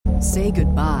Say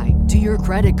goodbye to your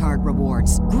credit card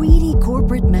rewards. Greedy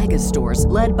corporate mega stores,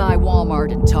 led by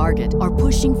Walmart and Target, are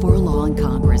pushing for a law in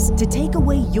Congress to take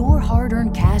away your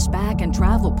hard-earned cash back and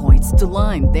travel points to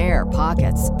line their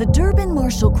pockets. The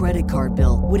Durbin-Marshall credit card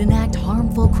bill would enact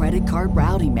harmful credit card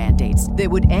routing mandates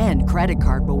that would end credit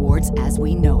card rewards as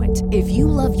we know it. If you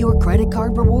love your credit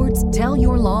card rewards, tell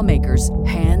your lawmakers,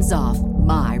 hands off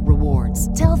my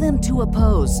rewards. Tell them to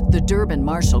oppose the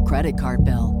Durbin-Marshall credit card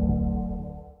bill.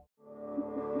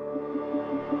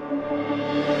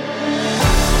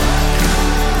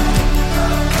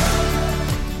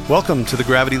 Welcome to the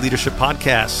Gravity Leadership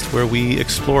Podcast, where we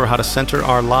explore how to center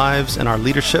our lives and our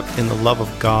leadership in the love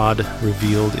of God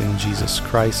revealed in Jesus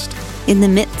Christ. In the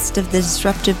midst of the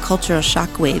disruptive cultural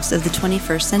shockwaves of the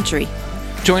 21st century.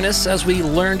 Join us as we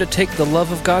learn to take the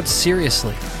love of God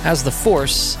seriously as the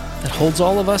force that holds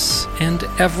all of us and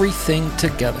everything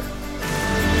together.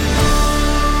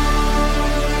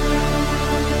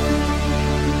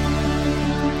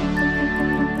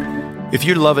 If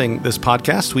you're loving this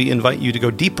podcast, we invite you to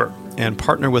go deeper and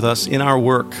partner with us in our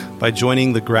work by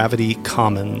joining the Gravity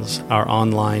Commons, our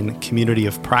online community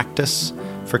of practice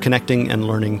for connecting and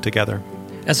learning together.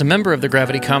 As a member of the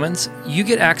Gravity Commons, you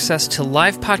get access to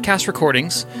live podcast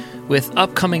recordings with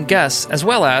upcoming guests, as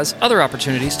well as other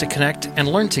opportunities to connect and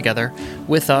learn together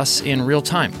with us in real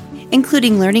time.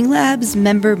 Including learning labs,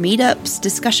 member meetups,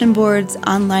 discussion boards,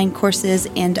 online courses,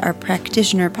 and our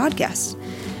practitioner podcast.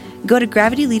 Go to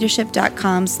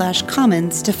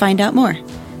gravityleadership.com/commons to find out more.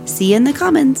 See you in the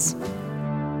commons.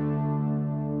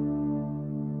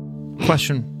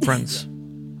 Question, friends.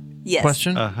 Yes.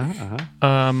 Question.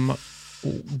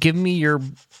 Give me your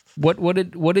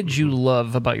what did you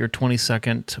love about your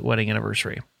 22nd wedding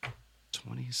anniversary?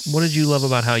 20. What did you love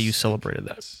about how you celebrated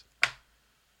that?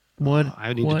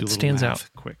 I need to do a little stands math out?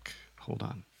 quick. Hold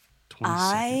on.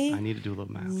 22nd. I need to do a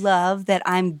little math. Love that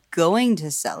I'm going to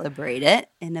celebrate it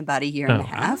in about a year and a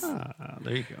half.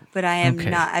 There you go. But I am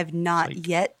Okay. I've not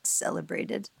yet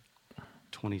celebrated.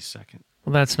 22nd.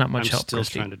 Well, that's not much I'm help, still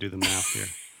Christy. trying to do the math here.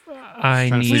 I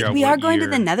trying to need. figure out We are what going to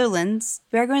year. the Netherlands.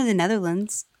 We are going to the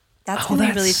Netherlands. That's going to be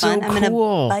that's really fun. so I'm going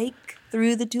cool. to bike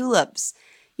through the tulips.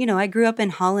 You know, I grew up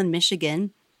in Holland,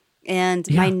 Michigan, and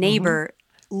my neighbor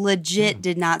legit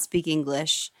did not speak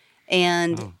English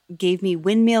and gave me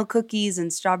windmill cookies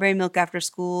and strawberry milk after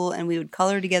school, and we would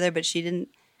color together, but she didn't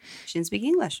speak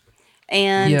English.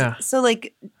 And so,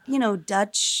 like, you know,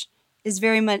 Dutch is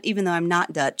very much, even though I'm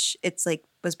not Dutch, it's like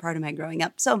was part of my growing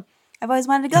up. So I've always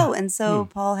wanted to go. And so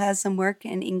Paul has some work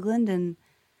in England, and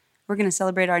we're going to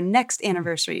celebrate our next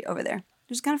anniversary over there. It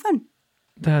was kind of fun.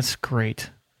 That's great.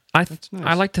 That's nice.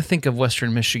 I like to think of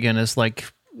Western Michigan as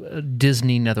like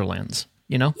Disney Netherlands.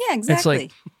 You know? Yeah, exactly. It's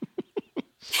like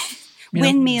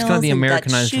windmills it's kind of the and Dutch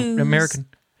Americanized shoes. American.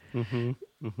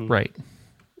 Right.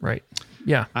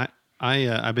 Yeah.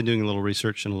 I've been doing a little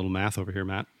research and a little math over here,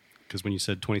 Matt, because when you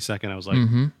said 22nd, I was like,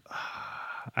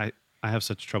 I have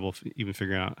such trouble even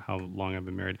figuring out how long I've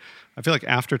been married. I feel like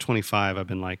after 25, I've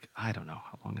been like, I don't know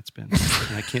how long it's been,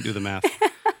 and I can't do the math.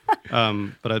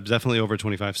 But I'm definitely over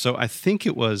 25. So I think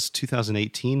it was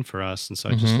 2018 for us, and so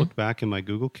I just looked back in my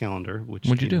Google Calendar, which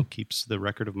keeps the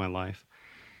record of my life.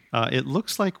 It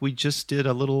looks like we just did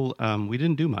a little. We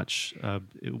didn't do much.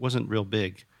 It wasn't real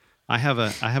big. I have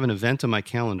an event on my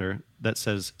calendar that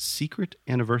says Secret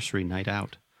Anniversary Night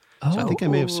Out. So I think I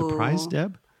may have surprised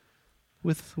Deb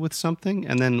with something,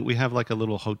 and then we have like a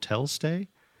little hotel stay,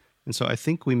 and so I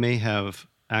think we may have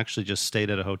actually just stayed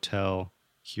at a hotel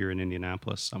here in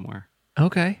Indianapolis somewhere.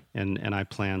 Okay. And I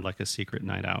planned like a secret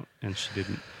night out, and she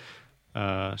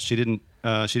didn't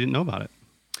know about it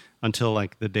until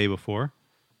like the day before,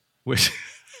 which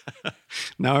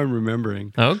now I'm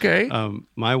remembering. Okay.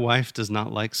 My wife does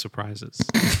not like surprises.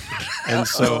 And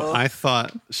so I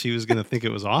thought she was going to think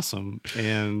it was awesome,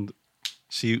 and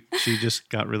she just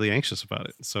got really anxious about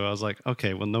it. So I was like,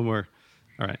 okay, well, no more.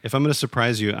 All right, if I'm going to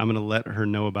surprise you, I'm going to let her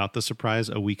know about the surprise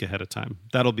a week ahead of time.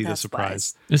 That'll be the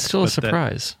surprise. It's still a But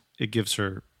surprise. It gives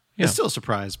her, it's still a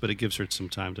surprise, but it gives her some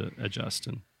time to adjust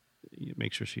and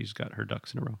make sure she's got her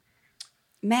ducks in a row.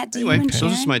 Matt, do you Anyway, and those are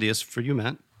some Sharon? ideas for you,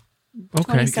 Matt.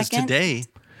 Okay. 22nd? Because today,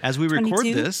 as we record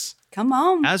 22? this, Come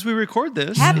on. it's Happy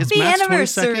Matt's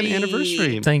anniversary. 22nd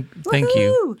anniversary. Thank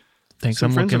you. Woo! Thanks.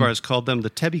 Some I'm friends looking. of ours called them the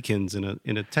Tebbykins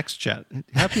in a text chat.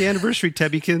 Happy anniversary,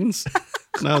 Tebbykins.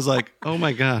 And I was like, oh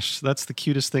my gosh, that's the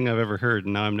cutest thing I've ever heard.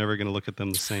 And now I'm never going to look at them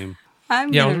the same.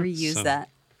 I'm Yeah, going to reuse that.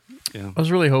 Yeah. I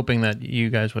was really hoping that you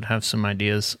guys would have some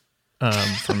ideas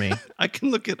for me. I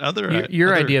can look at other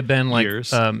Your other idea, Ben, like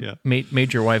years.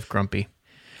 made your wife grumpy.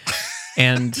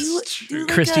 And Do like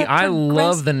Christy, a I love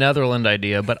progress- the Netherland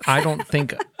idea, but I don't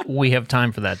think we have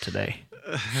time for that today.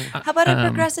 How about a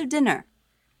progressive dinner?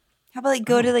 How about like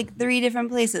go to like 3 different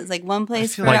places? Like one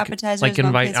place for appetizers, Like one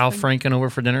invite place Al for- Franken over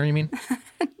for dinner, you mean?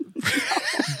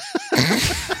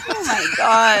 Oh my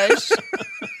gosh.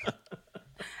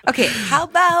 Okay, how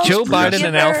about Joe Biden give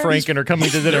and Al her Franken are coming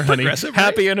to dinner, honey. progressive,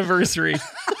 Happy anniversary.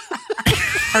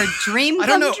 her dream I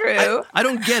don't know. true? I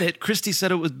don't get it. Christy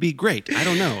said it would be great. I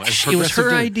don't know. It was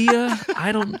her idea.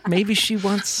 I don't. Maybe she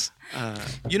wants.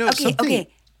 You know, Okay, something.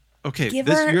 okay. Give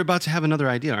This, her- you're about to have another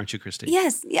idea, aren't you, Christy?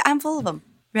 Yes, yeah, I'm full of them.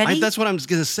 Ready? That's what I'm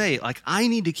going to say. Like, I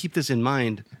need to keep this in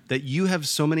mind that you have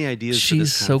so many ideas. for She's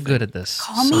this kind so of good thing. at this.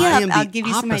 Call me I up. am I'll the give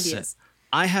you some opposite. ideas.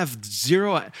 I have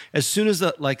zero. As soon as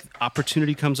the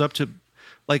opportunity comes up to,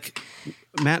 like,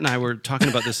 Matt and I were talking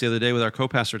about this the other day with our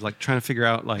co-pastor, like trying to figure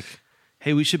out, like,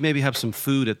 hey, we should maybe have some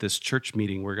food at this church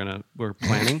meeting we're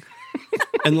planning.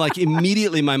 And like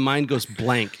immediately my mind goes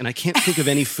blank and I can't think of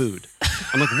any food.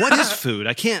 I'm like, what is food?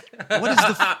 I can't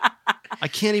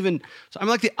even. So I'm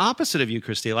like the opposite of you,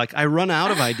 Christy. Like I run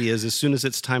out of ideas as soon as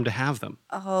it's time to have them.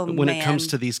 Oh, when it comes man.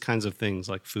 to these kinds of things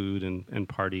like food and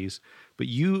parties. But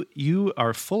you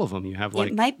are full of them. You have like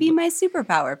It might be my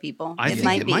superpower, people. I it think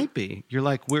might it be. might be. You're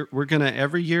like, we're gonna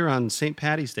every year on St.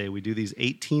 Patty's Day, we do these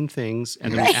 18 things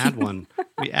and then Right. we add one.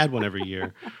 We add one every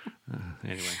year.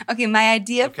 Anyway. Okay, my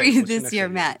idea for Okay, you what's your this next year,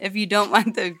 idea? Matt, if you don't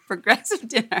want the progressive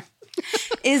dinner,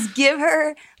 is give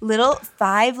her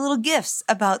 5 little gifts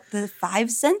about the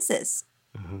 5 senses.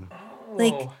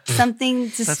 Like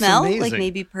something to That's smell, like amazing.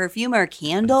 maybe perfume or a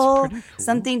candle, pretty cool.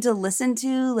 something to listen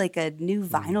to, like a new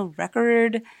vinyl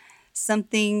record,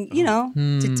 something,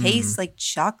 to taste, like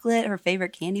chocolate, her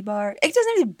favorite candy bar. It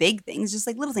doesn't have to be big things, just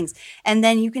like little things. And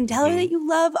then you can tell her that you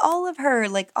love all of her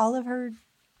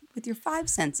with your 5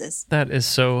 senses. That is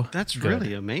so. That's good.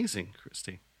 really amazing,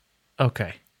 Christy.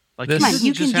 Okay. Like This- Come on, didn't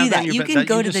you just can have do that. in your You bed- can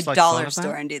go to just, the like, dollar thought of that?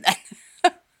 store and do that.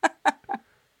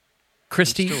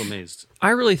 Christy, Still amazed. I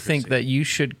really think that you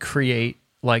should create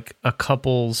like a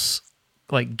couple's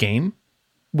like game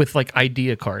with like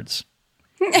idea cards.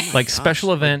 Like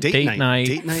special event, Like date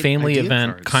night, family idea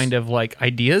event, cards. kind of like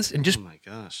ideas, and just Oh my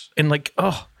gosh. and like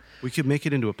We could make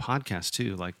it into a podcast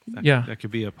too. Like that, Yeah. that could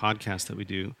be a podcast that we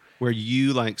do where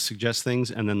you like suggest things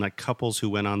and then like couples who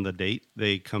went on the date,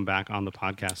 they come back on the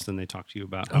podcast and they talk to you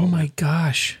about oh my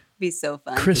gosh, Be so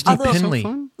fun. Christy Although, Pinley, so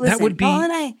fun. listen, that would be Paul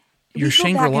and I, your we go back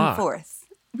Shangri-La. and forth.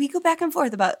 We go back and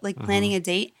forth about like planning a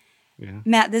date. Yeah.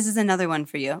 Matt, this is another one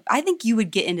for you. I think you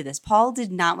would get into this. Paul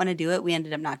did not want to do it. We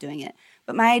ended up not doing it.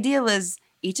 But my idea was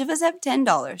each of us have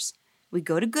 $10. We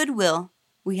go to Goodwill.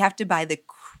 We have to buy the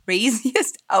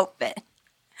craziest outfit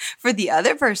for the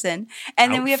other person.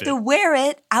 And then we have to Outfit. wear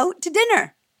it out to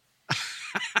dinner. I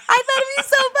thought it'd be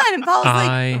so fun. And Paul's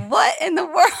like, what in the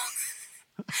world?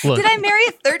 look, Did I marry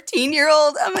a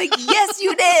 13-year-old? I'm like, yes,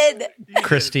 you did.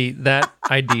 Christy. That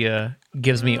idea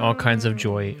gives me all kinds of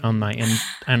joy on my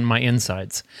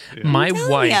insides. My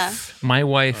telling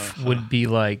wife would be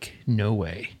like, no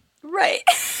way. Right.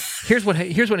 Here's what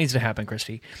needs to happen,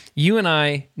 Christy. You and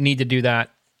I need to do that,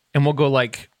 and we'll go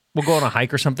on a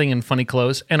hike or something in funny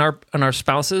clothes, and our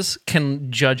spouses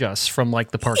can judge us from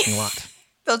like the parking lot.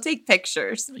 They'll take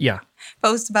pictures, Yeah.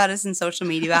 post about us in social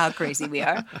media about how crazy we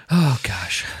are. Oh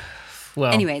gosh.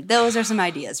 Well. Anyway, those are some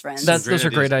ideas, friends. Those are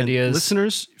great And ideas.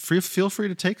 listeners, feel free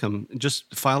to take them.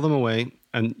 Just file them away,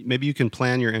 and maybe you can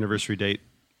plan your anniversary date.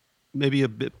 Maybe a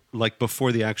bit like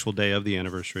before the actual day of the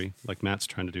anniversary, like Matt's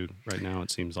trying to do right now.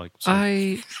 It seems like.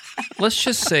 So, Let's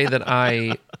just say that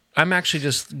I'm actually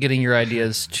just getting your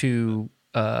ideas to.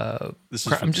 this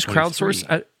is I'm just 23.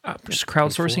 I'm just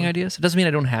crowdsourcing ideas. It doesn't mean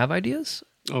I don't have ideas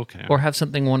Okay. or have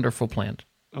something wonderful planned.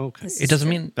 Okay. It doesn't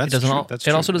mean That's it doesn't. true. That's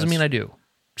It also true. doesn't mean I do.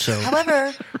 So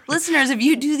However, listeners, if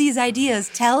you do these ideas,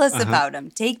 tell us about them.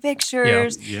 Take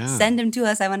pictures, Yeah. send them to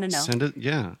us. I want to know. Send it.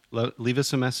 Yeah. Leave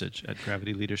us a message at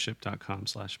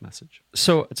gravityleadership.com/message.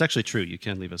 so It's actually true. You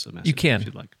can leave us a message. You can. if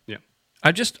you'd like. Yeah.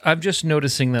 I'm just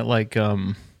noticing that like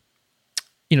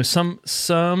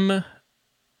some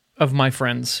of my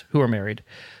friends who are married,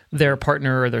 their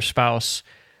partner or their spouse,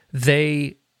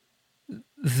 they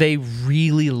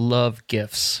really love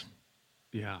gifts.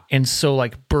 Yeah. And so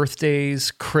like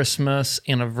birthdays, Christmas,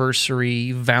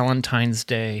 anniversary, Valentine's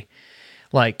Day,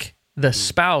 like the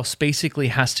spouse basically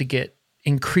has to get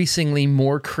increasingly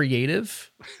more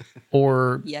creative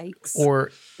or Yikes.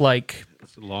 or like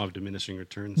That's the law of diminishing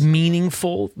returns.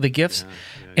 meaningful, the gifts.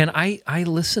 And I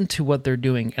listen to what they're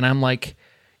doing and I'm like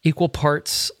equal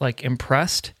parts like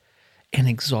impressed and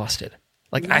exhausted.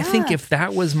 Like I think if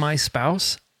that was my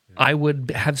spouse, I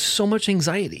would have so much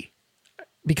anxiety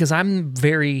because I'm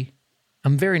very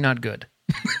I'm very not good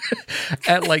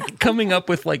at like coming up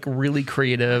with like really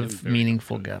creative,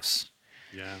 meaningful gifts.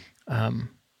 Yeah.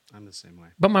 I'm the same way.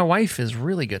 But my wife is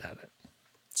really good at it.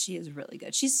 She is really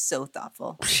good. She's so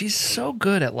thoughtful. She's so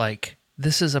good at like,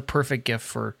 this is a perfect gift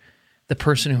for the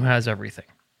person who has everything.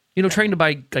 You know, trying to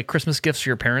buy like Christmas gifts for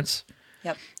your parents.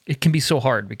 Yep. It can be so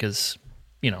hard because,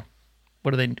 you know,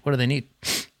 what do they need?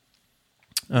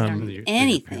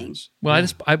 Anything. Well,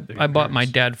 I bought my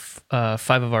dad 5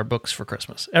 of our books for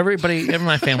Christmas. Everybody in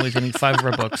my family's getting 5 of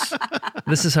our books.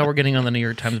 This is how we're getting on the New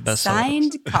York Times bestseller.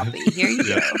 Signed copy. Here you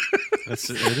go.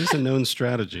 It is a known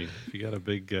strategy. If you got a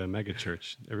big mega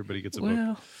church, everybody gets a book.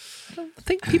 Well, I don't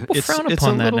think people frown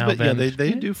upon that now, Ben. Yeah,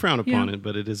 they do frown upon it,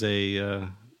 but it is a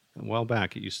while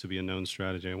back, it used to be a known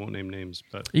strategy. I won't name names,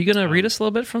 but... Are you going to read us a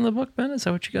little bit from the book, Ben? Is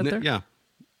that what you got there? Yeah.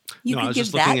 You could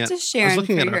give that to Sharon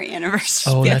for your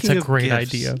anniversary. Oh, that's a great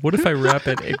idea. What if I wrap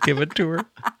it and give it to her?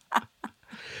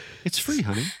 It's free,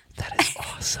 honey. That is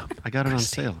awesome. I got it on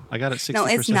sale. I got it 60%. No,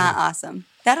 it's not awesome.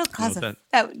 That'll cause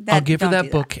I'll give her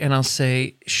that book and I'll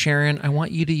say, Sharon, I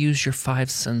want you to use your 5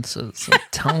 senses. So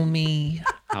tell me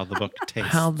how the book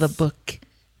tastes. How the book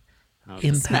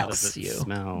impacts you.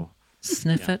 Smell.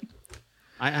 Sniff it.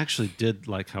 I actually did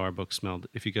like how our book smelled.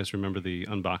 If you guys remember the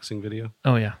unboxing video.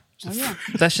 Oh, yeah.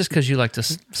 That's just because you like to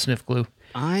sniff glue.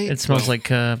 It smells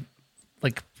like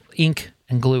ink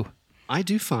and glue. I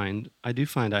do find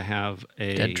I have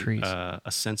dead trees. A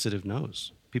sensitive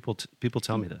nose. People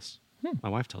tell me this. My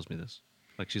wife tells me this.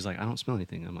 Like she's like, I don't smell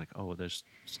anything. I'm like, oh, there's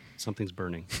something's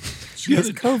burning. She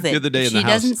has COVID. The other day in the house.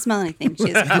 She doesn't smell anything.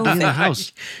 She has COVID. In the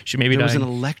house. She may be There dying. was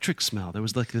an electric smell. There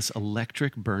was like this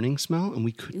electric burning smell, and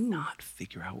we could not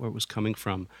figure out where it was coming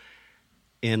from.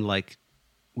 And like,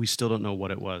 we still don't know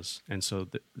what it was. And so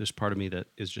there's part of me that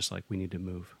is just like, we need to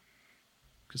move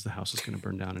because the house is going to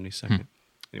burn down any second.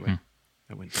 Anyway,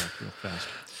 that went back real fast.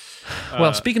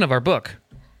 Well, speaking of our book.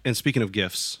 And speaking of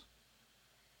gifts.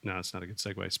 No, it's not a good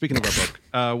segue. Speaking of our book,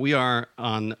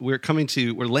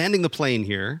 we're landing the plane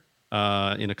here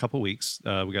in a couple weeks.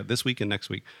 We got this week and next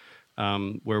week,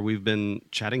 where we've been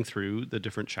chatting through the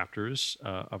different chapters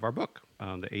of our book,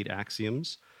 the 8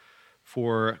 axioms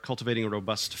for cultivating a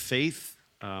robust faith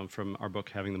from our book,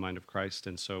 Having the Mind of Christ.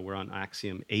 And so we're on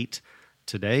axiom 8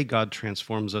 today. God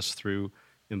transforms us through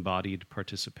embodied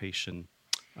participation.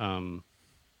 And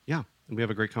we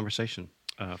have a great conversation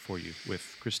for you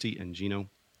with Christy and Gino.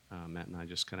 Matt and I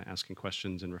just kind of asking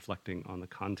questions and reflecting on the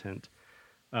content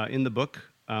in the book.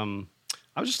 I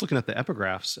was just looking at the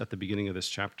epigraphs at the beginning of this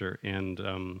chapter and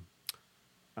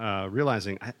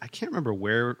realizing, I can't remember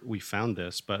where we found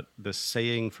this, but the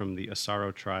saying from the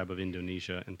Asaro tribe of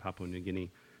Indonesia and Papua New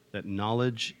Guinea, that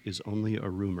knowledge is only a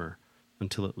rumor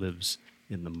until it lives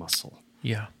in the muscle.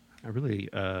 Yeah. I really,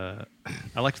 I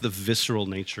liked the visceral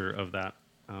nature of that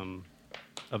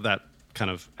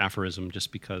kind of aphorism,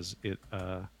 just because it,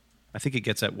 I think it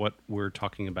gets at what we're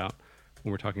talking about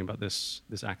when we're talking about this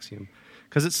axiom,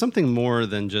 because it's something more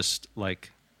than just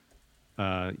like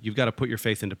you've got to put your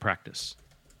faith into practice.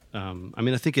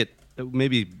 I think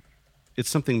it's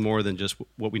something more than just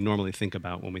what we normally think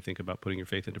about when we think about putting your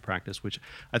faith into practice, which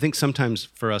I think sometimes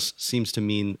for us seems to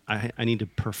mean I need to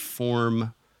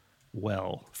perform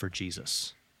well for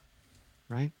Jesus,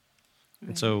 right?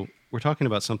 And so we're talking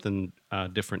about something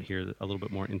different here, a little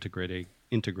bit more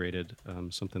integrated,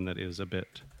 something that is a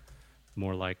bit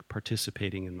more like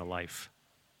participating in the life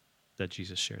that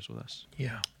Jesus shares with us.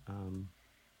 Yeah.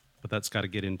 But that's got to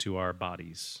get into our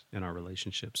bodies and our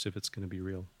relationships if it's going to be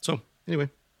real. So anyway,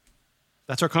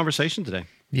 that's our conversation today.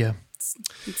 Yeah.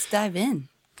 Let's dive in.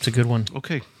 It's a good one.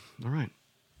 Okay. All right.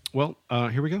 Well,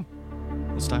 here we go.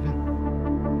 Let's dive in.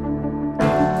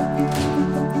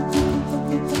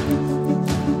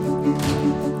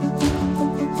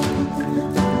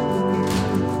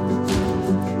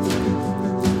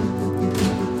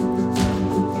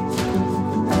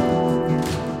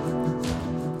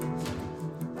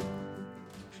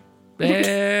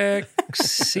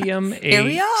 Axiom 8. Here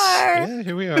we are. Yeah,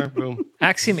 here we are. Boom.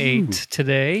 Axiom 8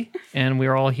 today, and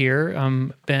we're all here.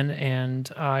 Ben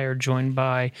and I are joined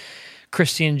by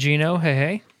Christy and Gino.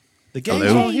 Hey. The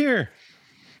gang's all here.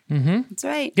 Mm-hmm. That's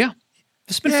right. Yeah.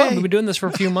 It's been fun. We've been doing this for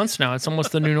a few months now. It's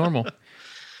almost the new normal.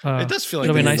 It does feel like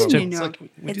it'll be nice to. It's like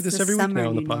we do this every week now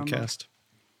on the podcast.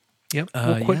 Yep.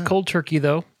 We'll quit cold turkey,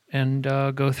 though, and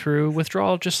go through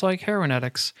withdrawal just like heroin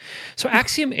addicts. So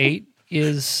Axiom 8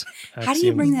 is... How do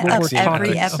you bring that up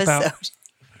every episode?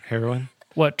 Heroin?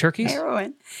 What, turkeys?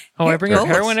 Heroin. Oh, I bring up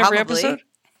heroin every Probably. episode?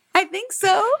 I think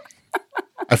so.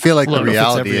 I feel like Look, the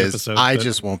reality is episode, I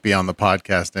just won't be on the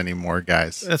podcast anymore,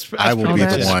 guys. That's I will be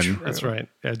the one. That's right.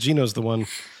 Yeah, Gino's the one.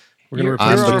 We're going to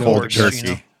I'm replace the Gino. cold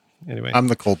turkey. Anyway, I'm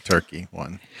the cold turkey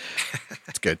one.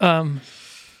 It's good. anyway.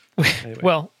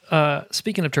 Well,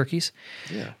 speaking of turkeys,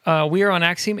 Yeah. we are on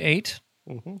Axiom 8.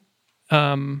 Good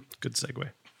segue.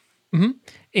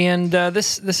 And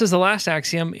this is the last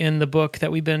axiom in the book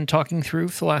that we've been talking through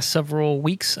for the last several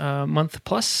weeks, month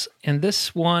plus. And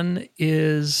this one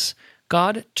is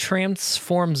God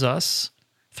transforms us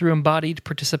through embodied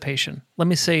participation. Let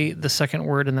me say the second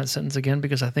word in that sentence again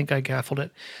because I think I gaffled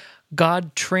it.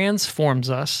 God transforms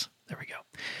us, there we go,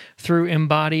 through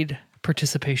embodied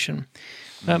participation.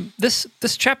 This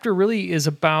chapter really is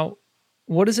about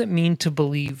what does it mean to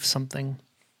believe something.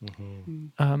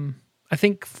 I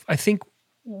think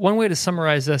one way to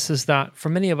summarize this is that for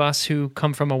many of us who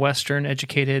come from a Western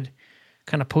educated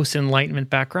kind of post-Enlightenment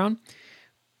background,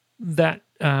 that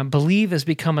believe has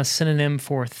become a synonym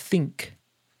for think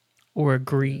or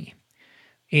agree.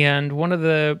 And one of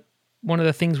the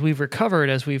things we've recovered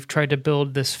as we've tried to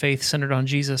build this faith centered on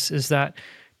Jesus is that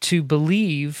to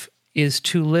believe is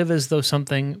to live as though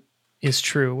something is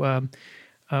true.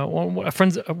 One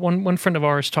friend of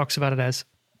ours talks about it as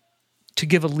to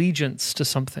give allegiance to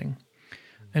something.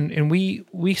 And we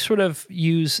sort of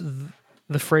use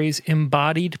the phrase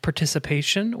embodied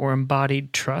participation or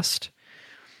embodied trust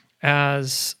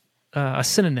as a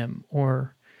synonym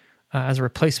or as a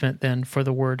replacement then for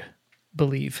the word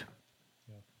believe.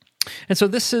 And so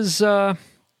this is to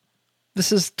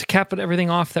cap everything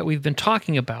off that we've been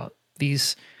talking about.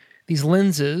 These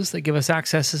lenses that give us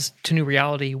access to new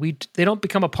reality, they don't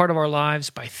become a part of our lives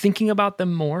by thinking about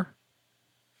them more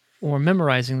or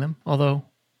memorizing them, although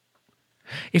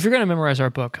if you're going to memorize our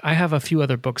book, I have a few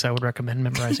other books I would recommend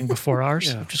memorizing before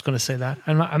ours. I'm just going to say that.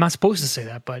 I'm not supposed to say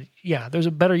that, but yeah, there's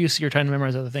a better use of your time to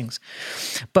memorize other things.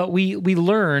 But we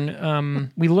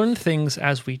learn things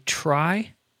as we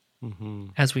try,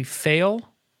 as we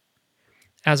fail,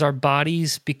 as our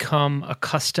bodies become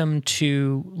accustomed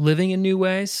to living in new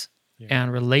ways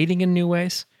and relating in new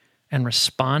ways and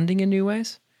responding in new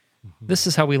ways. This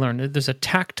is how we learn. There's a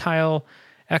tactile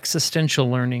existential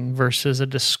learning versus a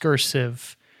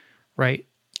discursive, right,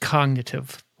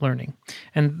 cognitive learning.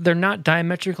 And they're not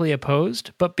diametrically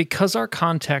opposed, but because our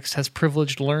context has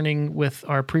privileged learning with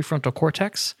our prefrontal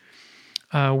cortex,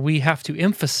 we have to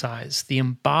emphasize the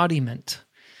embodiment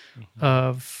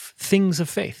of things of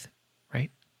faith,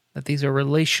 right? That these are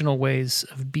relational ways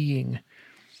of being,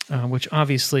 which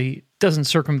obviously doesn't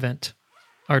circumvent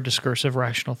our discursive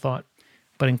rational thought,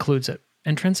 but includes it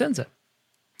and transcends it.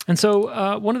 And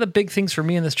so one of the big things for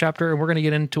me in this chapter, and we're going to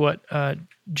get into what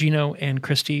Gino and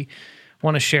Christy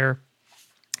want to share,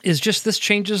 is just this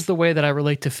changes the way that I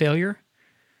relate to failure.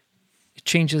 It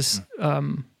changes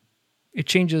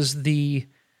the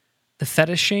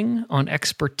fetishing on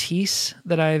expertise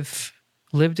that I've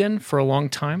lived in for a long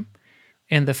time,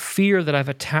 and the fear that I've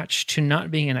attached to not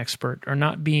being an expert or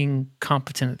not being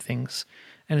competent at things.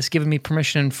 And it's given me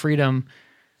permission and freedom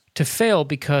to fail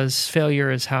because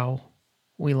failure is how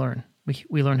we learn.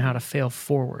 We learn how to fail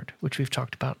forward, which we've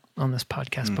talked about on this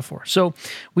podcast before. So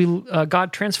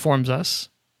God transforms us.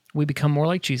 We become more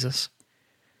like Jesus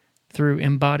through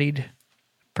embodied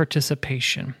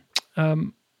participation.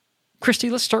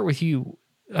 Christy, let's start with you.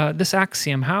 This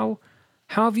axiom, how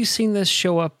have you seen this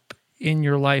show up in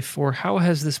your life, or how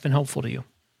has this been helpful to you?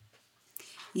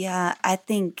 Yeah, I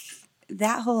think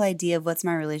that whole idea of what's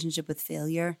my relationship with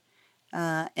failure,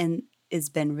 and it's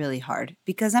been really hard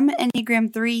because I'm an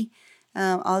Enneagram 3.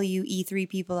 All you E3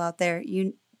 people out there,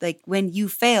 when you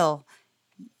fail,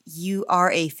 you are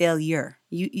a failure.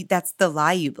 You that's the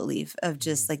lie you believe of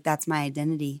just like that's my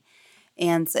identity,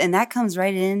 and that comes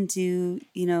right into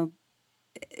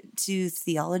to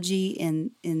theology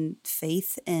and in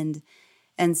faith and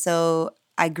so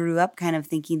I grew up kind of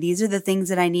thinking these are the things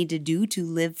that I need to do to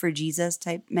live for Jesus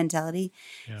type mentality,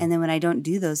 and then when I don't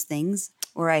do those things,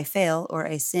 or I fail, or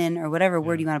I sin, or whatever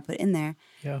word you want to put in there,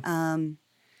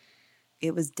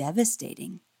 it was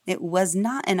devastating. It was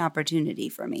not an opportunity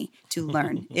for me to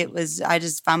learn. I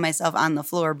just found myself on the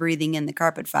floor breathing in the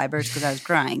carpet fibers because I was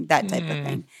crying, that type of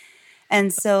thing.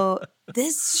 And so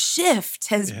this shift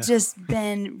has just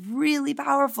been really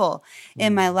powerful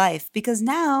in my life because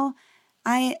now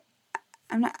I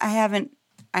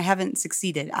haven't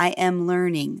succeeded. I am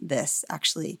learning this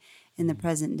actually in the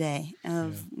present day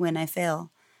of when I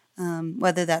fail,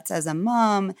 whether that's as a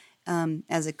mom,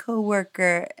 as a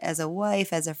coworker, as a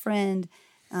wife, as a friend,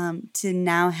 to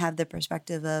now have the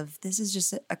perspective of this is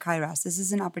just a kairos. This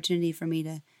is an opportunity for me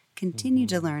to continue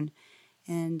to learn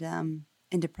and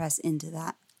to press into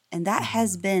that. And that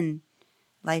has been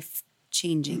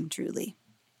life-changing, truly.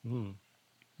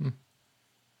 Yeah.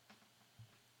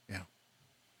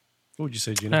 What would you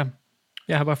say, Gina?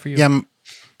 Yeah, how about for you? Yeah,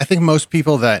 I think most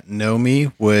people that know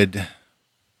me would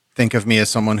think of me as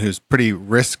someone who's pretty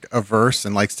risk averse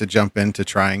and likes to jump into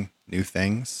trying new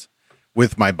things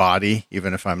with my body,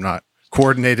 even if I'm not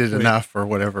coordinated enough or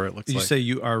whatever it looks like. You say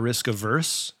you are risk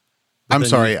averse? I'm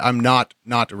sorry, I'm not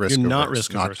risk averse. You're not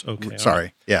risk averse. Okay. Sorry.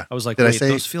 Right. Yeah. I was like, Did wait, I say,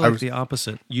 those feel like the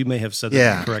opposite. You may have said that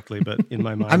Yeah. correctly, but in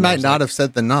my mind, I might not have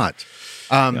said the not.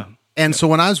 So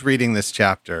when I was reading this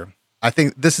chapter, I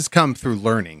think this has come through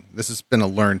learning. This has been a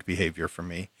learned behavior for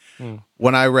me.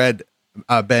 When I read,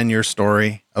 Ben, your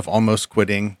story of almost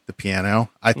quitting the piano,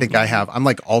 I think I'm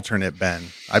like alternate Ben.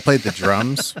 I played the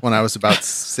drums when I was about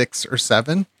 6 or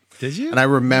 7. Did you? And I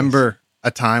remember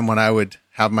a time when I would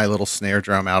have my little snare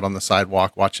drum out on the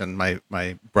sidewalk watching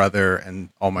my brother and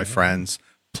all my friends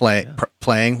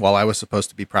playing while I was supposed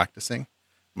to be practicing.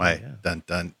 Dun, dun,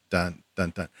 dun,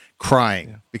 dun, dun,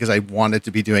 crying because I wanted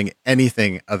to be doing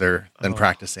anything other than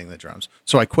practicing the drums.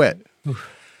 So I quit.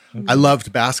 I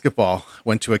loved basketball,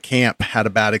 went to a camp, had a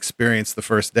bad experience the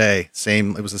first day.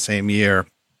 It was the same year.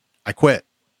 I quit.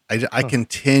 I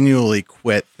continually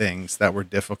quit things that were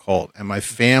difficult. And my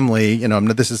family,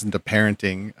 this isn't a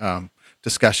parenting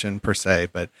discussion per se,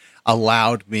 but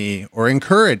allowed me or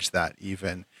encouraged that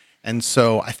even. And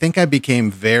so I think I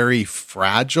became very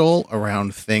fragile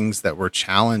around things that were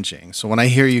challenging. So when I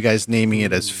hear you guys naming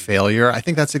it as failure, I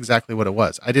think that's exactly what it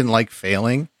was. I didn't like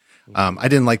failing. I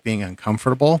didn't like being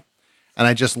uncomfortable, and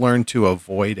I just learned to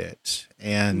avoid it.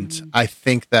 And I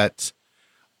think that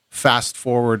fast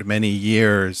forward many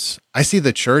years, I see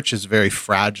the church is very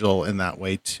fragile in that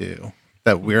way too,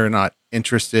 that we're not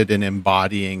interested in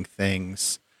embodying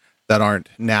things that aren't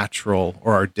natural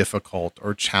or are difficult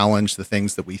or challenge the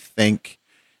things that we think,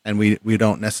 and we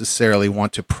don't necessarily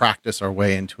want to practice our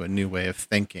way into a new way of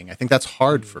thinking. I think that's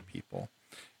hard for people.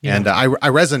 Yeah. And I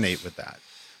resonate with that.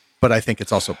 But I think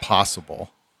it's also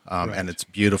possible, and it's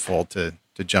beautiful to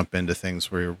jump into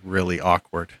things where you're really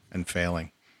awkward and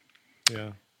failing.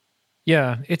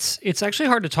 Yeah, it's actually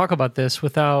hard to talk about this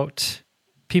without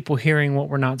people hearing what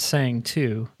we're not saying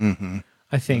too.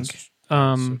 I think.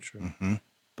 That's so true.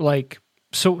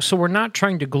 So we're not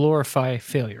trying to glorify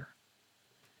failure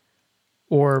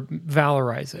or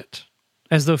valorize it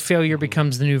as though failure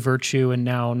becomes the new virtue and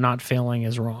now not failing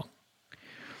is wrong.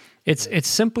 It's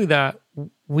simply that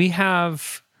we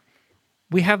have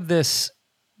this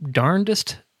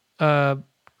darndest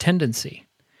tendency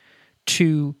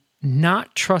to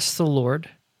not trust the Lord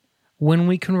when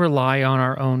we can rely on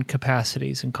our own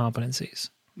capacities and competencies.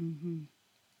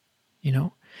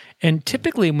 And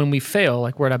typically when we fail,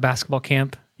 like we're at a basketball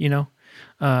camp,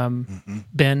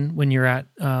 Ben, when you're at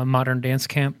modern dance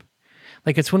camp,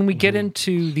 like it's when we get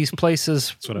into these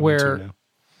places where,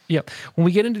 when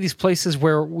we get into these places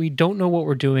where we don't know what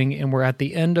we're doing and we're at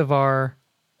the end of our,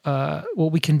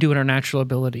 what we can do in our natural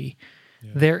ability,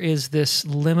 there is this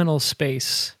liminal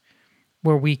space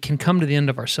where we can come to the end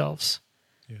of ourselves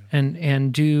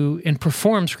and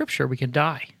perform scripture. We can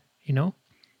die, We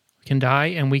can die,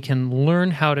 and we can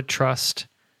learn how to trust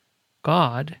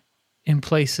God in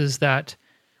places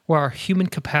where our human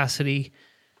capacity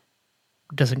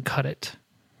doesn't cut it.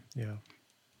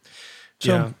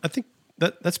 So I think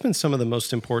that's been some of the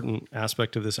most important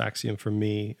aspect of this axiom for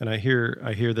me. And I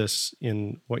hear this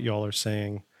in what y'all are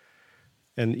saying.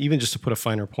 And even just to put a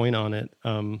finer point on it,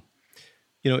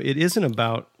 it isn't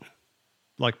about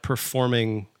like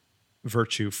performing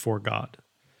virtue for God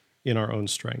in our own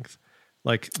strength.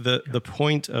 Like the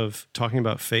point of talking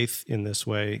about faith in this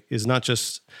way is not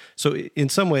just, so in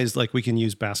some ways, like we can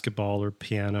use basketball or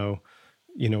piano,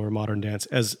 or modern dance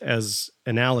as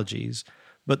analogies,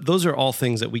 but those are all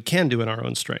things that we can do in our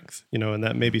own strength, and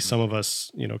that maybe some of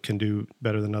us, can do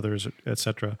better than others, et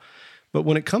cetera. But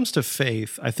when it comes to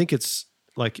faith, I think it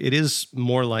is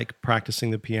more like practicing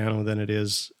the piano than it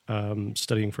is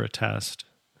studying for a test.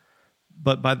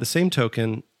 But by the same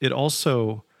token, it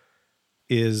also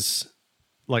is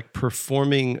like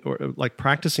performing or like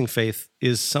practicing faith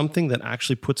is something that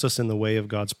actually puts us in the way of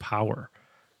God's power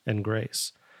and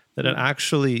grace. That it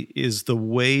actually is the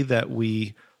way that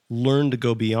we learn to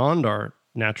go beyond our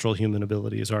natural human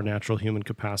abilities, our natural human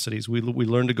capacities. We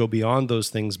learn to go beyond those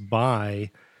things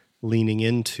by leaning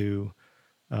into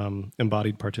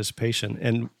embodied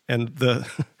participation. And the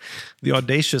the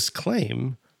audacious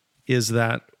claim is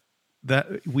that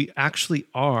we actually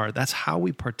are, that's how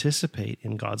we participate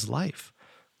in God's life.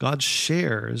 God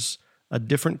shares a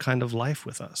different kind of life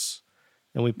with us.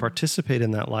 And we participate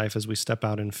in that life as we step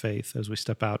out in faith, as we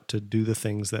step out to do the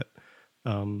things that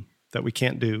we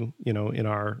can't do, in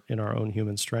our own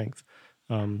human strength,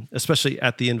 especially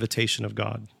at the invitation of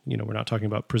God. We're not talking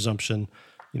about presumption,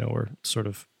 or sort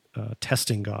of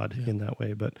testing God in that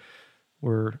way, but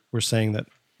we're saying that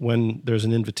when there's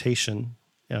an invitation,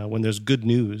 when there's good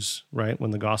news, right,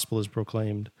 when the gospel is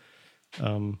proclaimed,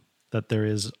 that there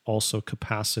is also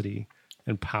capacity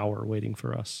and power waiting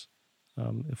for us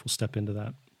if we'll step into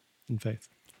that in faith.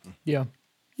 Yeah.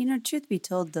 Truth be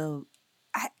told, though,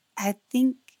 I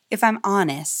think if I'm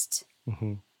honest,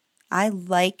 I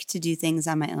like to do things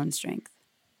on my own strength.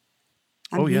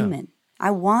 I'm human.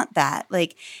 I want that.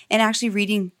 And actually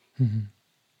reading.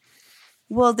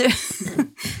 Well,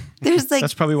 there's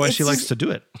that's probably why she likes to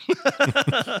do it.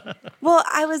 Well,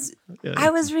 I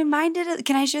was reminded of,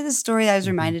 can I share the story I was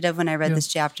reminded of when I read this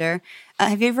chapter?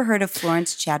 Have you ever heard of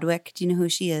Florence Chadwick? Do you know who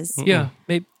she is? Yeah.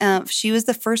 Maybe. She was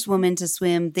the first woman to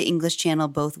swim the English Channel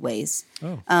both ways.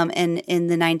 And in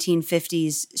the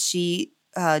 1950s, she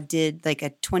did like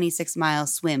a 26-mile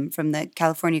swim from the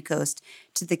California coast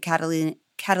to the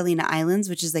Catalina Islands,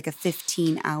 which is like a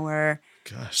 15-hour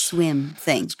swim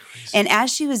thing. And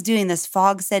as she was doing this,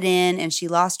 fog set in and she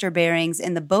lost her bearings,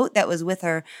 and the boat that was with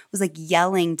her was like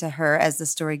yelling to her, as the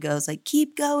story goes, like,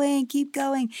 keep going.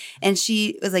 And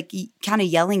she was like kind of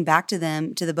yelling back to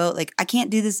the boat, like, I can't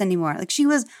do this anymore. Like, she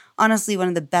was honestly one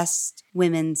of the best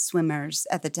women swimmers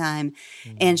at the time.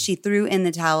 And she threw in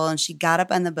the towel and she got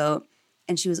up on the boat,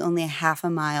 and she was only a half a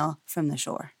mile from the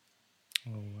shore.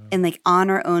 Oh, wow. And like on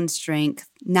her own strength,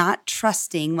 not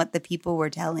trusting what the people were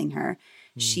telling her,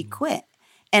 she quit.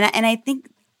 And I think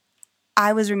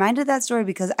I was reminded of that story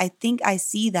because I think I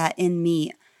see that in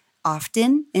me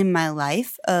often in my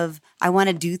life of I want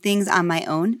to do things on my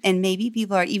own, and maybe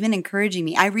people are even encouraging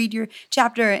me. I read your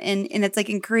chapter and it's like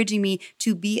encouraging me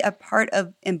to be a part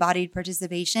of embodied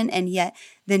participation, and yet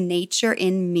the nature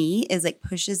in me is like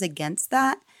pushes against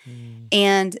that.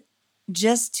 And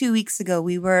just 2 weeks ago,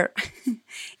 we were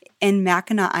in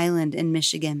Mackinac Island in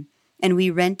Michigan, and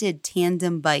we rented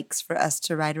tandem bikes for us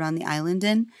to ride around the island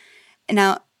in. And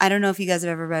now, I don't know if you guys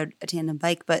have ever rode a tandem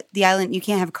bike, but the island, you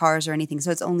can't have cars or anything,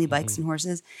 so it's only bikes and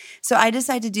horses. So I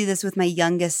decided to do this with my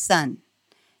youngest son,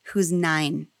 who's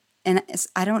 9. And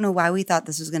I don't know why we thought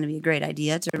this was going to be a great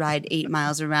idea to ride 8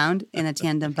 miles around in a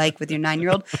tandem bike with your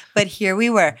 9-year-old, but here we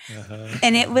were.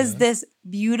 And it was this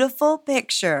beautiful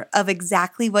picture of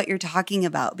exactly what you're talking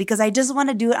about, because I just want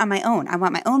to do it on my own. I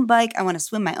want my own bike. I want to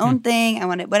swim my own thing. I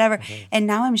want it, whatever. And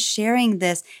now I'm sharing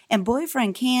this, and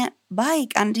boyfriend can't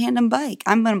bike on a tandem bike.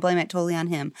 I'm going to blame it totally on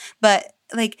him. But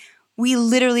like, we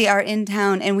literally are in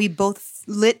town and we both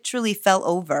literally fell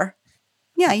over.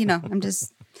 Yeah, I'm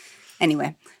just,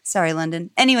 anyway. Sorry,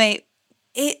 London. Anyway,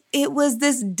 it was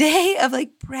this day of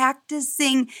like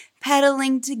practicing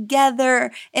pedaling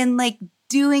together and like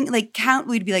doing like count.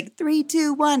 We'd be like 3,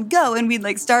 2, 1, go, and we'd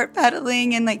like start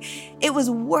pedaling, and like it was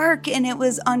work and it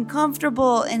was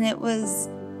uncomfortable and it was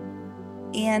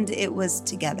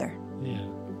together. Yeah.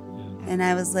 And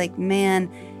I was like,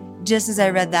 man, just as I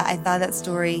read that, I thought that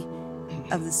story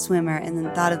of the swimmer and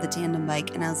then thought of the tandem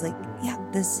bike, and I was like, yeah,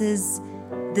 this is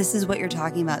what you're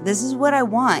talking about. This is what I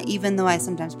want, even though I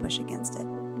sometimes push against it.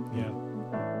 Yeah.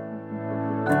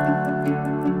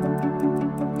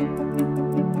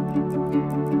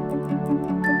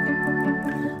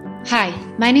 Hi,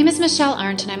 my name is Michelle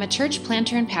Arndt, and I'm a church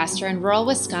planter and pastor in rural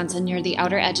Wisconsin near the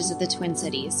outer edges of the Twin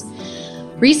Cities.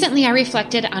 Recently, I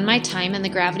reflected on my time in the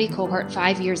Gravity cohort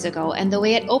 5 years ago and the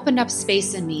way it opened up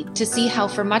space in me to see how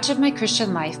for much of my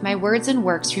Christian life, my words and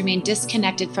works remained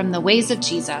disconnected from the ways of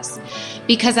Jesus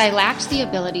because I lacked the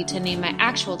ability to name my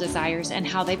actual desires and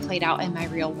how they played out in my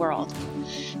real world.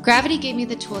 Gravity gave me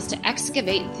the tools to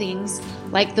excavate things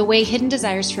like the way hidden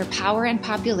desires for power and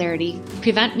popularity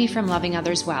prevent me from loving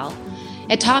others well.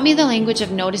 It taught me the language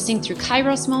of noticing through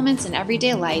kairos moments in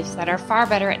everyday life that are far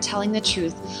better at telling the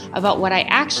truth about what I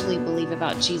actually believe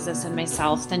about Jesus and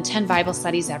myself than 10 Bible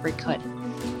studies ever could.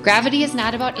 Gravity is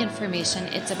not about information,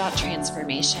 it's about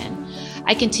transformation.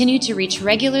 I continue to reach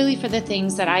regularly for the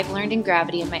things that I've learned in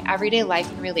Gravity in my everyday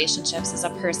life and relationships as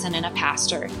a person and a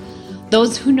pastor.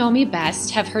 Those who know me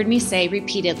best have heard me say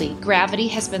repeatedly, Gravity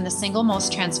has been the single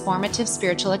most transformative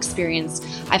spiritual experience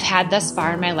I've had thus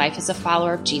far in my life as a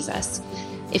follower of Jesus.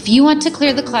 If you want to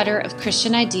clear the clutter of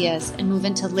Christian ideas and move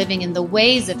into living in the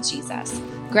ways of Jesus,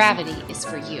 Gravity is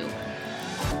for you.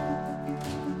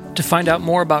 To find out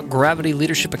more about Gravity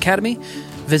Leadership Academy,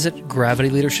 visit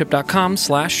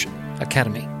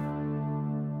gravityleadership.com/academy.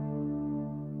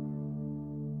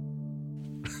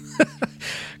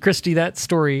 Christy, that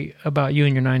story about you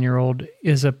and your 9-year-old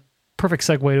is a perfect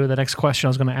segue to the next question I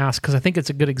was going to ask, because I think it's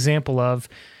a good example of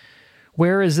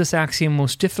where is this axiom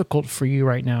most difficult for you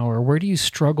right now, or where do you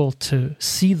struggle to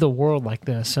see the world like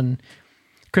this? And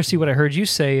Christy, what I heard you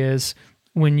say is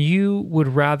when you would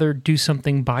rather do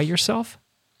something by yourself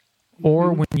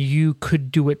or when you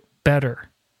could do it better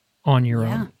on your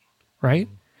own, right?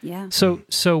 Yeah.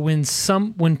 So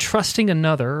when trusting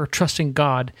another or trusting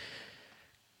God,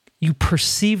 you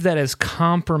perceive that as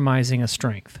compromising a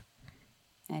strength.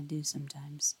 I do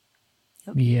sometimes.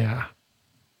 Yep. Yeah.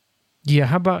 Yeah.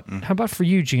 How about for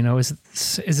you, Gino? Is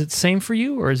it same for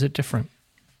you or is it different?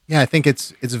 Yeah, I think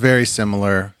it's very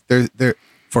similar. There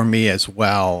for me as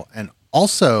well. And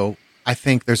also, I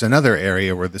think there's another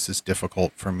area where this is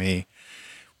difficult for me.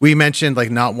 We mentioned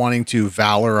like not wanting to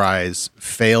valorize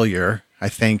failure. I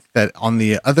think that on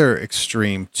the other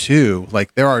extreme too,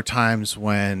 like there are times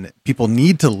when people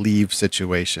need to leave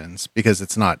situations because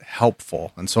it's not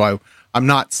helpful. And so I'm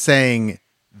not saying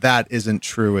that isn't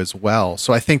true as well.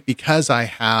 So I think because I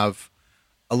have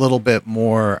a little bit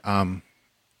more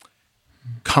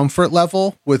comfort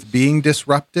level with being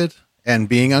disrupted and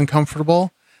being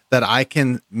uncomfortable, that I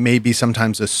can maybe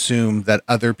sometimes assume that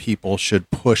other people should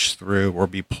push through or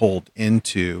be pulled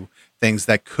into things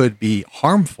that could be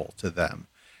harmful to them.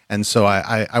 And so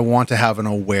I want to have an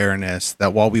awareness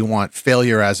that while we want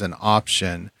failure as an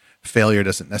option, failure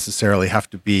doesn't necessarily have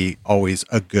to be always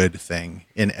a good thing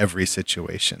in every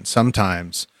situation.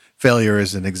 Sometimes failure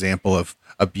is an example of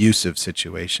abusive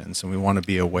situations, and we want to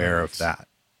be aware of that.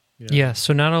 Yeah.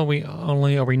 So not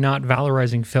only are we not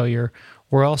valorizing failure,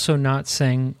 we're also not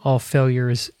saying all failure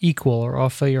is equal or all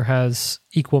failure has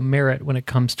equal merit when it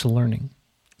comes to learning.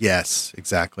 Yes,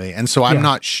 exactly. And so I'm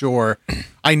not sure.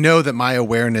 I know that my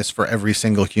awareness for every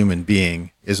single human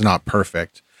being is not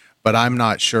perfect, but I'm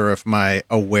not sure if my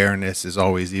awareness is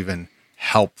always even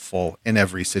helpful in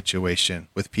every situation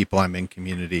with people I'm in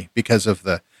community because of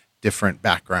the different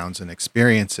backgrounds and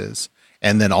experiences.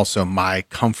 And then also my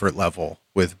comfort level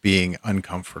with being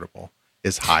uncomfortable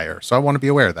is higher. So I want to be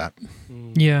aware of that.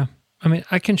 Yeah. I mean,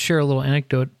 I can share a little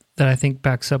anecdote that I think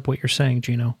backs up what you're saying,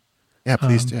 Gino. Yeah,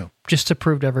 please do. Just to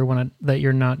prove to everyone that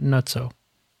you're not nutso.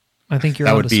 I think you're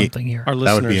onto something here. Our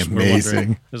That would be listeners were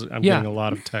amazing. wondering. I'm getting a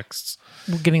lot of texts.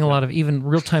 We're getting a lot of even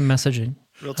real-time messaging.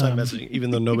 Real-time messaging, even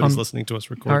though nobody's listening to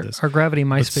us record this. Our Gravity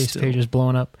MySpace still. page is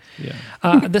blowing up.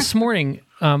 Yeah. This morning,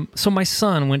 so my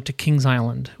son went to Kings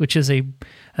Island, which is a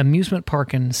amusement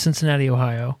park in Cincinnati,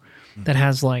 Ohio, that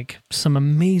has like some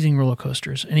amazing roller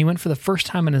coasters. And he went for the first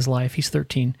time in his life. He's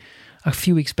 13, a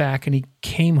few weeks back, and he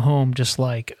came home just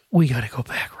like, we got to go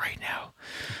back right now.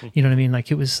 You know what I mean?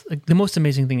 Like it was like the most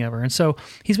amazing thing ever. And so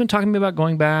he's been talking to me about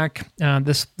going back.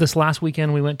 This last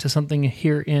weekend, we went to something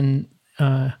here in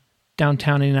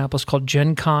downtown Indianapolis called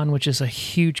Gen Con, which is a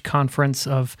huge conference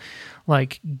of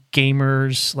like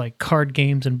gamers, like card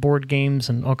games and board games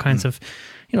and all kinds of,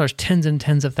 there's tens and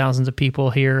tens of thousands of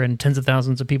people here and tens of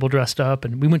thousands of people dressed up.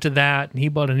 And we went to that and he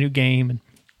bought a new game.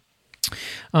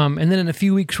 And then in a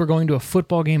few weeks, we're going to a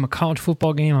football game, a college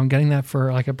football game. I'm getting that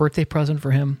for like a birthday present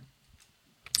for him.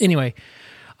 Anyway,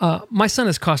 my son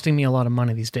is costing me a lot of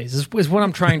money these days, is what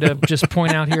I'm trying to just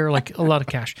point out here, like a lot of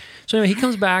cash. So anyway, he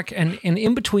comes back, and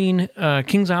in between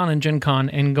Kings Island and Gen Con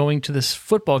and going to this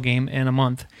football game in a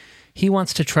month, he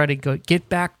wants to try to get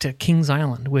back to Kings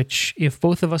Island, which if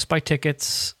both of us buy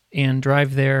tickets and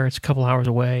drive there, it's a couple hours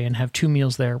away, and have 2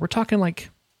 meals there, we're talking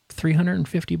like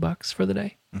 $350 for the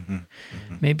day.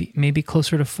 Maybe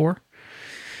closer to $4,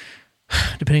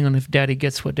 depending on if Daddy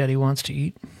gets what Daddy wants to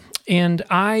eat. And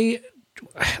I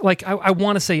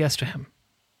want to say yes to him.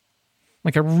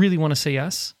 Like, I really want to say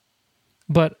yes,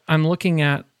 but I'm looking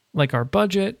at like our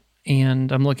budget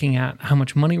and I'm looking at how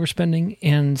much money we're spending.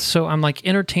 And so I'm like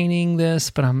entertaining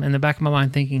this, but I'm in the back of my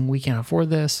mind thinking we can't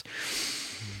afford this.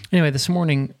 Anyway, this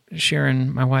morning,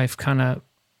 Sharon, my wife, kind of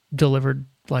delivered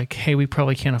like, hey, we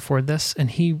probably can't afford this. And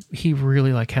he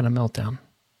really like had a meltdown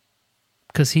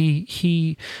because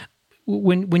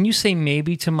when you say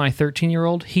maybe to my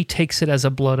 13-year-old, he takes it as a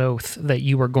blood oath that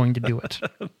you are going to do it.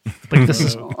 Like this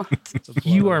is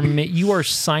you are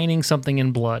signing something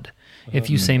in blood if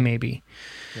you say maybe.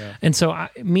 Yeah. And so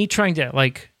me trying to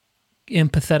like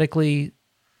empathetically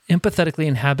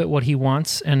inhabit what he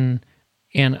wants and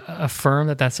affirm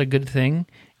that that's a good thing.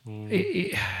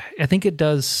 I think it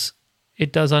does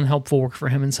unhelpful work for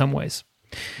him in some ways.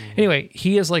 Anyway,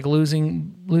 he is like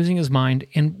losing his mind,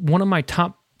 and one of my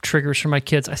top triggers for my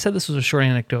kids. I said this was a short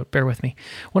anecdote. Bear with me.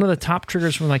 One of the top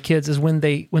triggers for my kids is when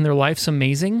their life's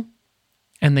amazing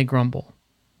and they grumble.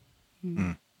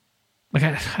 Like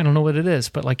I don't know what it is,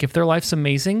 but like if their life's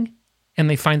amazing and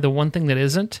they find the one thing that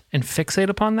isn't and fixate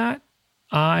upon that,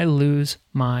 I lose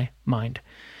my mind.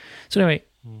 So anyway,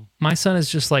 my son is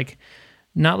just like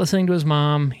not listening to his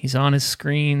mom. He's on his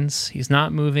screens. He's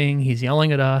not moving. He's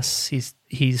yelling at us.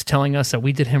 He's telling us that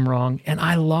we did him wrong, and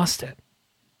I lost it.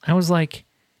 I was like,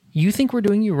 you think we're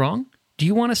doing you wrong? Do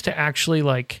you want us to actually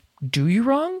like do you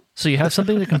wrong? So you have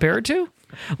something to compare it to?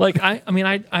 Like, I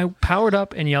powered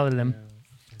up and yelled at him,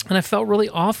 and I felt really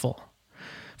awful.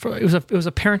 It was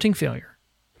a parenting failure.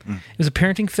 It was a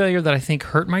parenting failure that I think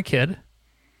hurt my kid,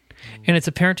 and it's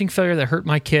a parenting failure that hurt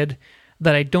my kid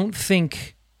that I don't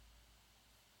think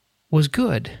was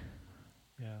good.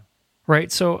 Yeah.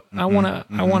 Right? So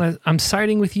I'm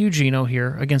siding with you, Gino,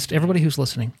 here against everybody who's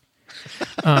listening.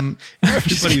 Everybody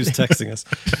who's texting us.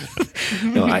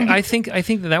 No, I think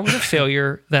that was a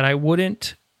failure that I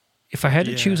wouldn't, if I had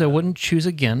to choose, I wouldn't choose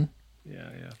again. Yeah.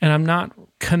 And I'm not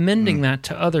commending that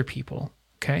to other people.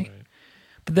 Okay.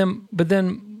 Right. But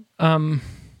then,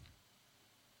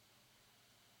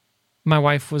 my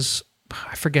wife was,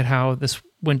 I forget how this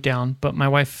went down, but my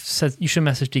wife said, you should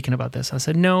message Deacon about this. I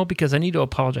said, no, because I need to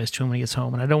apologize to him when he gets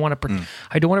home. And I don't want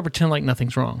to pretend like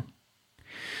nothing's wrong.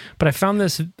 But I found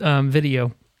this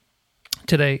video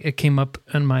today. It came up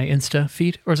on my Insta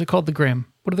feed, or is it called the Gram?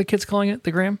 What are the kids calling it?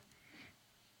 The Gram?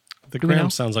 The Gram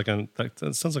sounds like what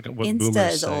Insta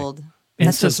boomers is say. old.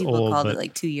 That's what Insta's people old, called but it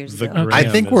like 2 years the ago. Gram I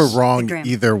think we're is- wrong Gram.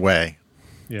 either way.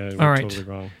 Yeah, we're All right. totally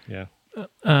wrong. Yeah.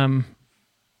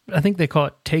 I think they call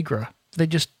it Tegra. They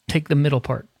just take the middle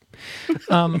part.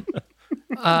 Sta.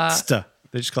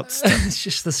 They just call it sta. It's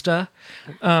just the stuff.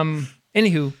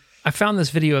 Anywho, I found this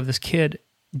video of this kid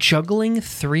juggling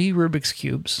 3 Rubik's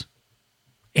Cubes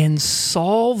and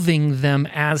solving them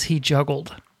as he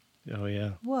juggled. Oh,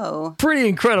 yeah. Whoa. Pretty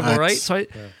incredible, That's- right?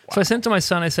 So I sent to my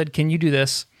son, I said, can you do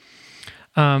this?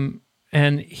 And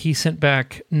he sent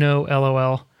back, no,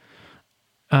 LOL.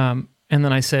 And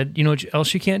then I said, you know what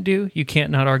else you can't do? You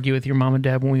can't not argue with your mom and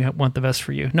dad when we want the best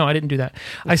for you. No, I didn't do that.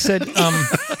 I said,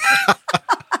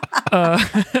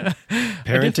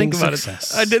 I did think about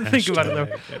success. it. I did think about it though.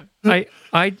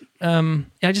 Hashtag.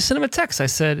 I just sent him a text. I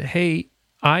said, hey,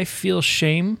 I feel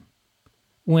shame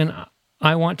when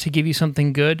I want to give you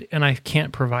something good and I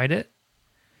can't provide it.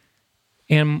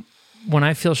 And when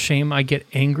I feel shame, I get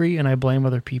angry and I blame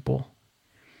other people.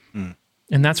 And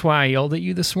that's why I yelled at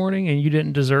you this morning and you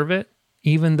didn't deserve it,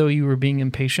 even though you were being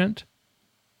impatient.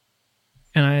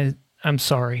 And I'm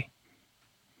sorry.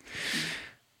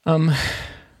 And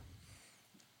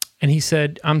he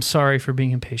said, I'm sorry for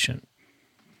being impatient.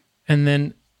 And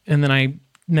then I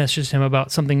messaged him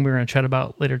about something we were going to chat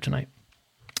about later tonight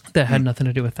that had nothing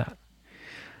to do with that.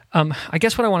 I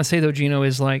guess what I want to say though, Gino,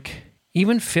 is like,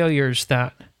 even failures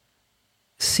that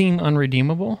seem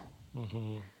unredeemable,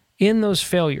 in those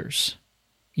failures,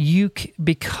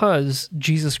 because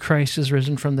Jesus Christ is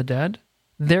risen from the dead,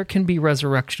 there can be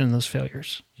resurrection in those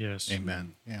failures. Yes.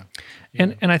 Amen. Yeah.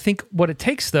 And I think what it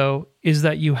takes, though, is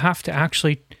that you have to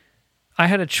actually... I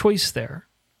had a choice there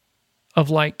of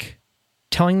like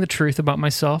telling the truth about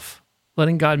myself,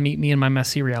 letting God meet me in my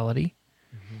messy reality,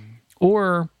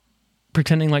 or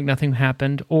pretending like nothing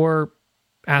happened, or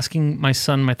asking my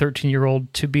son, my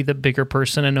 13-year-old, to be the bigger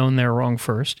person and own their wrong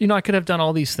first. You know, I could have done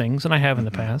all these things, and I have in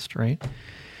the past, right?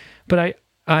 But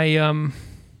I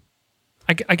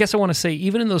guess I want to say,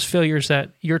 even in those failures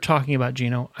that you're talking about,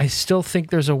 Gino, I still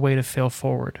think there's a way to fail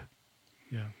forward.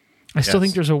 Yeah. I still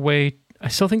think there's a way. I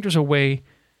still think there's a way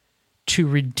to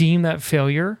redeem that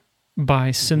failure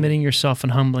by submitting yourself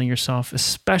and humbling yourself,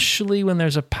 especially when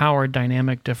there's a power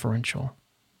dynamic differential.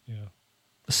 Yeah.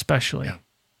 Especially.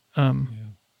 Yeah.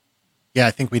 Yeah,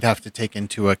 I think we'd have to take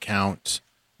into account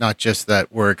not just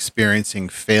that we're experiencing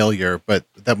failure, but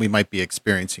that we might be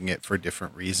experiencing it for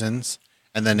different reasons.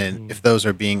 And then if those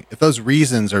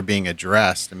reasons are being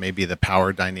addressed, and maybe the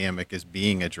power dynamic is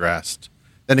being addressed,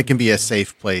 then it can be a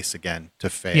safe place again to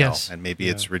fail, Yes. and maybe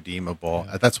it's redeemable.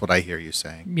 That's what I hear you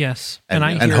saying. Yes.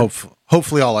 And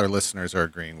hopefully all our listeners are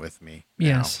agreeing with me now,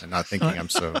 Yes. and not thinking I'm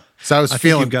so. So I was I think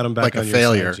feeling you've got them back like on a your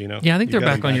failure. side, Gino. Yeah, I think You've they're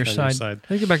got back them on your side. I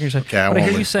think they're back on your side. Okay, I what I won't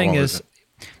hear you lose- saying I won't is, lose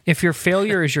if your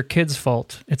failure is your kid's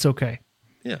fault, it's okay.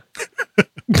 Yeah.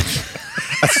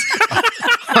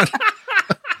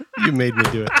 You made me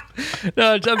do it.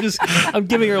 No, I'm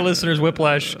giving our listeners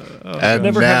whiplash. And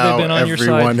Never have now they been on your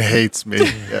everyone side. hates me.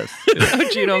 Yes.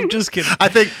 Gino, I'm just kidding. I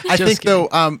think Just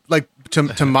though, like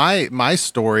to my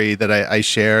story that I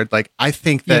shared, like I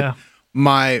think that Yeah.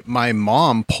 my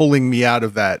mom pulling me out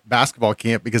of that basketball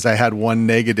camp because I had one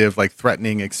negative, like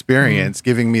threatening experience,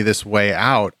 giving me this way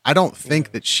out. I don't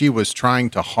think that she was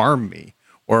trying to harm me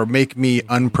or make me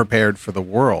unprepared for the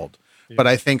world. But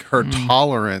I think her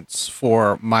tolerance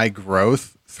for my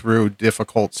growth through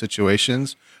difficult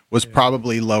situations was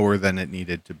probably lower than it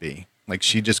needed to be. Like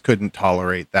she just couldn't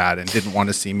tolerate that and didn't want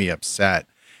to see me upset.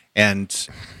 And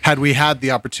had we had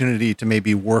the opportunity to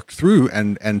maybe work through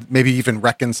and maybe even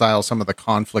reconcile some of the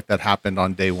conflict that happened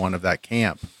on day one of that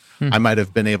camp, I might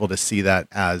have been able to see that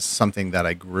as something that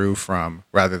I grew from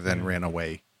rather than ran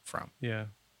away from. Yeah.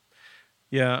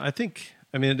 Yeah.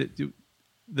 I mean,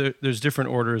 there's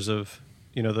different orders of,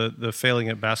 the failing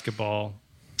at basketball,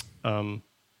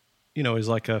 is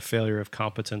like a failure of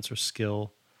competence or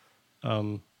skill.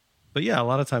 But yeah, a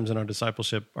lot of times in our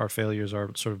discipleship, our failures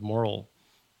are sort of moral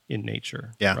in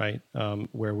nature, right?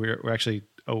 Where we're actually,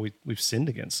 we've sinned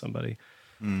against somebody.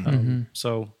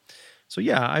 So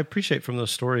yeah, I appreciate from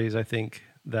those stories, I think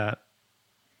that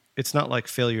it's not like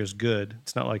failure is good.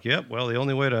 It's not like, the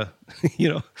only way to,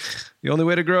 the only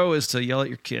way to grow is to yell at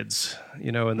your kids,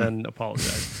 and then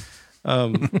apologize.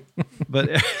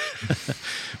 But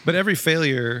every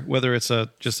failure, whether it's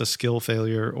just a skill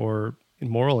failure or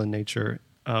immoral in nature,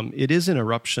 it is an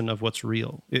eruption of what's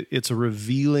real. It's a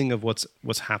revealing of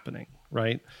what's happening,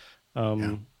 right?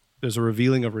 There's a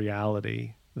revealing of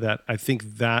reality that I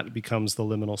think that becomes the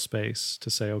liminal space to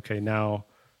say, okay, now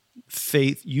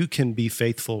faith, you can be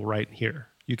faithful right here.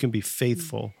 You can be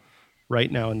faithful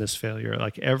right now in this failure.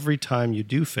 Like every time you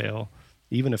do fail,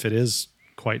 even if it is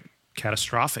quite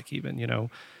catastrophic even,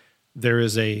 there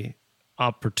is a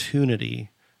opportunity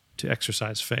to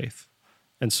exercise faith.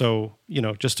 And so,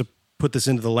 just to put this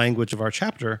into the language of our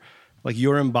chapter, like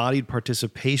your embodied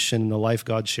participation in the life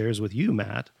God shares with you,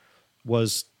 Matt,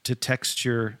 was to text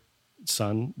your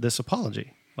son this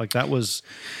apology. Like that was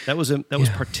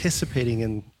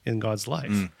participating in God's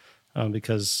life,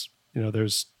 because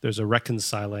there's a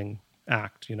reconciling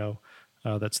act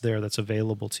that's there, that's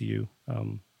available to you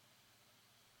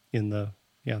in the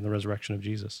resurrection of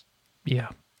Jesus. Yeah.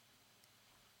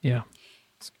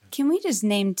 Can we just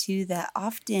name too that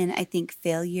often I think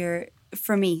failure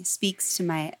for me speaks to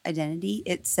my identity.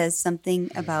 It says something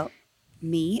about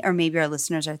me, or maybe our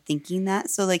listeners are thinking that.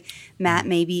 So like Matt,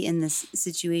 maybe in this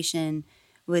situation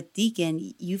with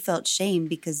Deacon, you felt shame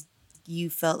because you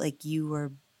felt like you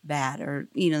were bad, or,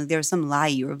 there was some lie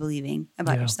you were believing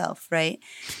about yourself. Right.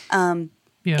 And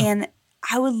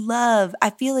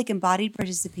I feel like embodied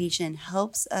participation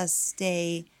helps us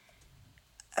stay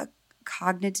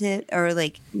cognitive, or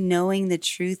like knowing the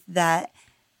truth that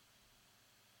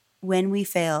when we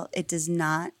fail, it does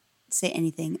not say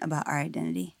anything about our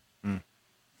identity.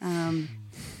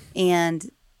 And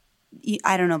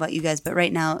I don't know about you guys, but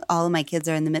right now all of my kids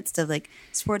are in the midst of like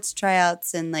sports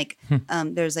tryouts and like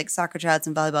there's like soccer tryouts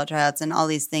and volleyball tryouts and all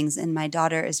these things. And my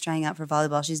daughter is trying out for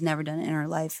volleyball. She's never done it in her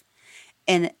life.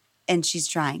 And she's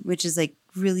trying, which is like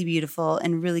really beautiful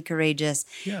and really courageous.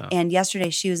 Yeah. And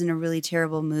yesterday she was in a really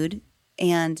terrible mood.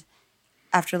 And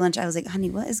after lunch, I was like, honey,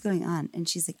 what is going on? And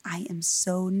she's like, I am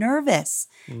so nervous.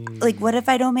 Like, what if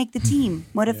I don't make the team?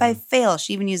 What if I fail?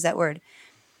 She even used that word.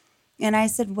 And I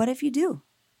said, what if you do?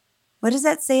 What does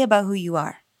that say about who you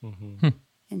are?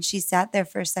 And she sat there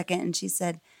for a second and she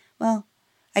said, well,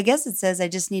 I guess it says I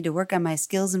just need to work on my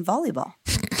skills in volleyball.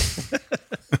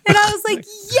 And I was like,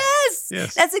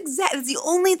 yes. That's the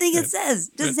only thing it says.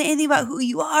 Doesn't say anything about who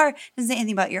you are. Doesn't say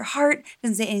anything about your heart.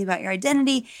 Doesn't say anything about your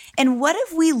identity. And what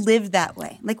if we lived that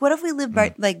way? Like, what if we lived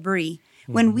like Brie?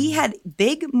 When we had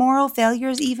big moral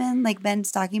failures, even like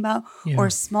Ben's talking about, or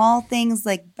small things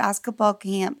like basketball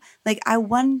camp, like I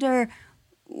wonder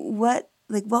what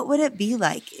would it be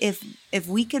like if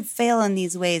we could fail in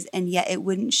these ways and yet it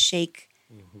wouldn't shake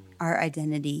our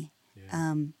identity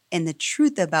and the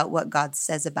truth about what God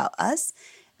says about us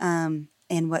and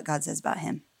what God says about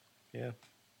him. Yeah.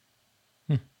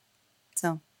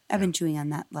 So I've been chewing on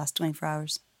that last 24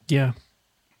 hours. Yeah.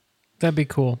 That'd be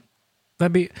cool. I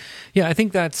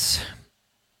think that's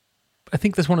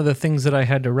one of the things that I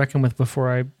had to reckon with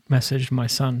before I messaged my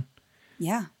son.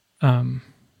 Yeah.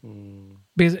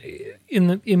 Because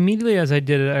immediately as I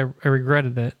did it, I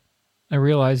regretted it. I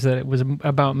realized that it was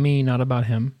about me, not about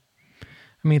him.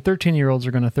 I mean, 13-year-olds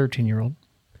are going to 13-year-old,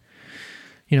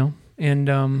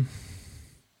 and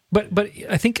but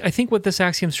I think what this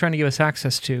axiom is trying to give us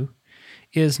access to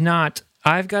is not,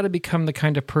 I've got to become the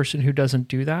kind of person who doesn't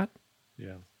do that.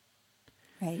 Yeah.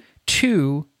 Right.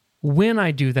 2, when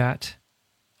I do that,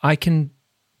 I can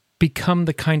become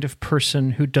the kind of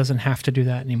person who doesn't have to do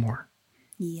that anymore.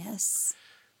 Yes.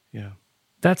 Yeah.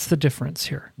 That's the difference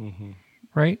here.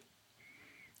 Right?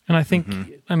 And I think,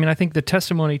 I think the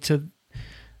testimony to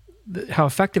how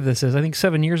effective this is, I think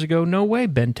 7 years ago, no way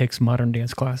Ben takes modern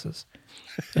dance classes.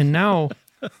 And now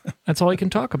that's all he can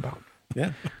talk about.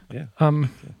 Yeah. Yeah. All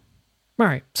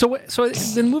right. So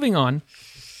then moving on,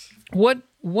 what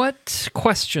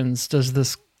questions does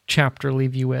this chapter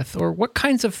leave you with, or what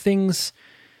kinds of things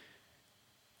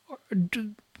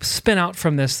spin out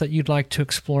from this that you'd like to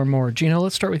explore more? Gino,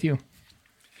 let's start with you.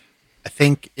 I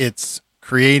think it's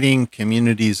creating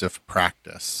communities of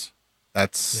practice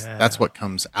That's what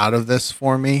comes out of this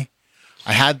for me.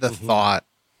 I had the thought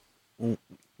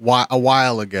a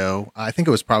while ago. I think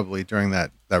it was probably during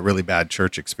that really bad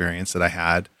church experience that I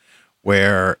had,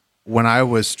 where when I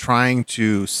was trying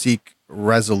to seek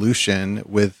resolution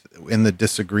in the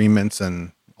disagreements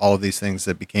and all of these things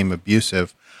that became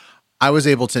abusive, I was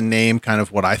able to name kind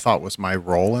of what I thought was my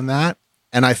role in that.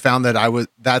 And I found that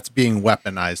that's being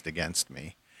weaponized against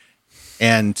me.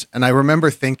 And I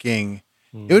remember thinking,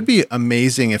 it would be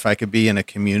amazing if I could be in a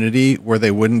community where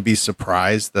they wouldn't be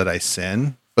surprised that I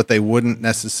sin, but they wouldn't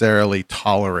necessarily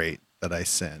tolerate that I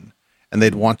sin. And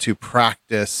they'd want to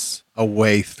practice a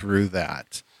way through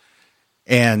that.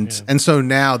 And so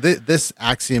now this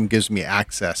axiom gives me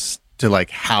access to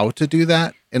like how to do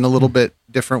that in a little bit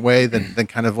different way than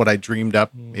kind of what I dreamed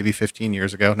up maybe 15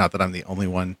 years ago. Not that I'm the only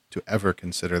one to ever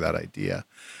consider that idea.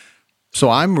 So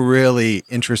I'm really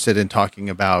interested in talking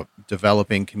about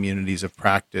developing communities of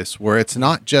practice where it's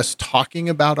not just talking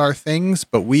about our things,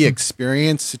 but we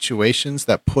experience situations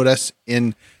that put us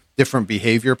in different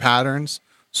behavior patterns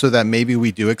so that maybe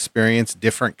we do experience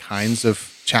different kinds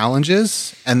of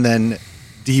challenges and then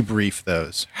debrief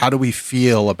those. How do we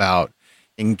feel about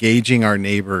engaging our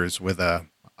neighbors with a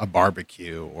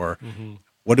barbecue, or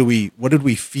what did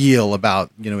we feel about,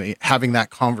 having that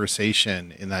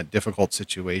conversation in that difficult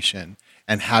situation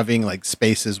and having like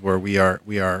spaces where we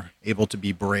are able to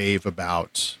be brave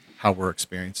about how we're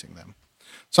experiencing them.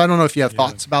 So I don't know if you have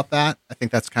thoughts about that. I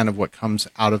think that's kind of what comes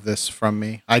out of this from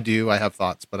me. I have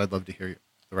thoughts, but I'd love to hear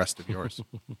the rest of yours.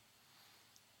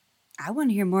 I want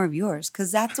to hear more of yours,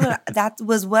 because that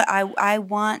was what I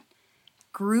want.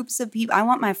 Groups of people, I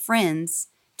want my friends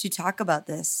to talk about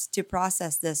this, to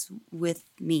process this with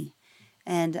me.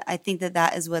 And I think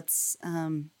that is what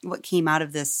came out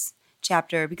of this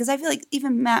chapter, because I feel like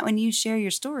even Matt, when you share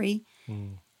your story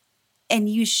and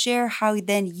you share how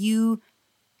then you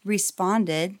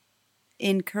responded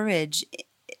in courage,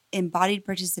 embodied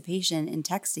participation in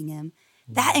texting him,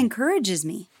 that encourages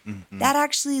me. That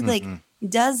actually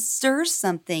does stir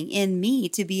something in me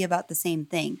to be about the same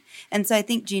thing. And so I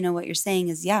think, Gino, what you're saying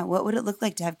is, what would it look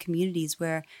like to have communities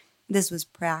where this was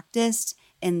practiced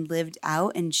and lived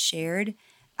out and shared?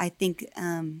 I think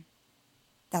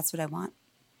that's what I want.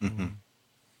 I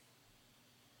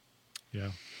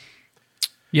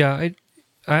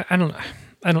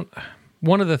don't.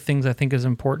 One of the things I think is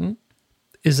important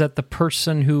is that the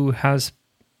person who's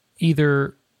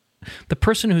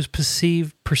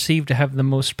perceived to have the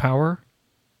most power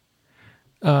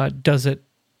does it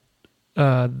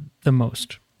the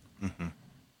most.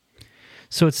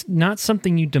 So it's not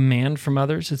something you demand from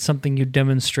others; it's something you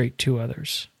demonstrate to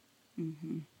others.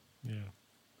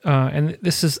 And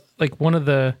this is like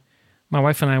my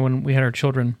wife and I, when we had our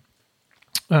children,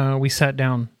 we sat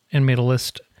down and made a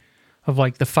list of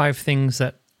like the 5 things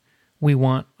that we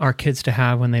want our kids to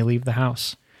have when they leave the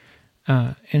house.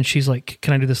 And she's like,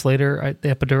 "Can I do this later?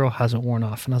 The epidural hasn't worn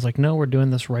off." And I was like, "No, we're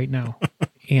doing this right now."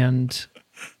 And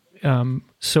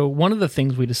so one of the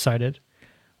things we decided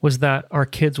was that our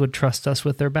kids would trust us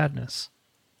with their badness.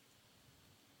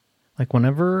 Like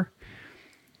whenever,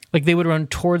 like they would run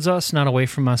towards us, not away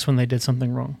from us when they did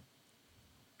something wrong.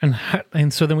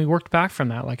 And so then we worked back from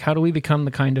that. Like, how do we become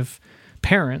the kind of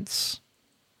parents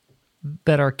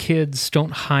that our kids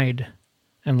don't hide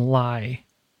and lie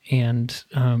and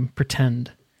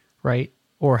pretend, right?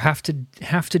 Or have to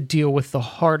deal with the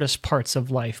hardest parts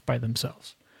of life by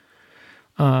themselves.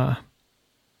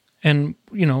 And,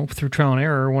 through trial and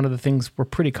error, one of the things we're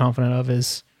pretty confident of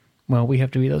is, well, we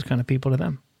have to be those kind of people to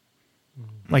them.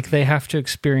 Like they have to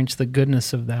experience the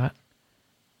goodness of that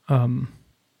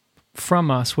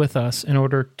from us, with us, in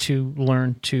order to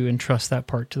learn to entrust that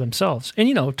part to themselves.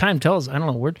 And, time tells, I don't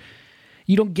know,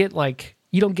 you don't get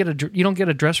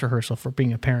a dress rehearsal for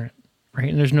being a parent, right?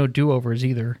 And there's no do-overs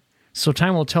either. So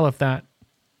time will tell if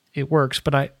it works.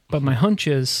 But my hunch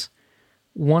is,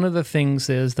 one of the things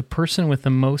is the person with the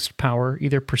most power,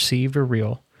 either perceived or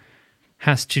real,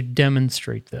 has to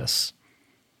demonstrate this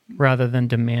rather than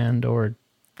demand or,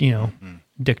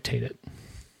 dictate it.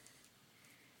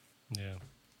 Yeah.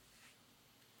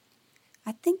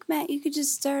 I think, Matt, you could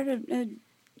just start a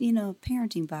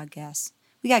parenting podcast.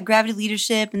 We got Gravity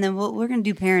Leadership, and then we're going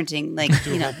to do parenting,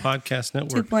 podcast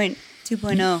network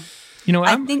 2.0.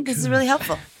 I think this is really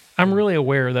helpful. I'm really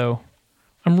aware, though.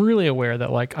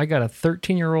 that I got a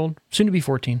 13-year-old, soon to be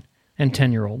 14, and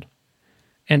 10-year-old,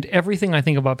 and everything I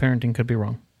think about parenting could be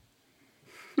wrong.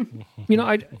 You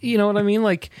know what I mean?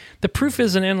 Like the proof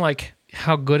isn't in like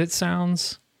how good it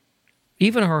sounds,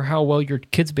 even or how well your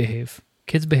kids behave.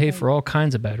 Kids behave for all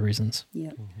kinds of bad reasons.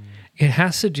 Yeah. It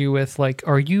has to do with like,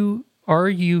 are you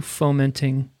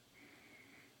fomenting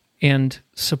and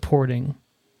supporting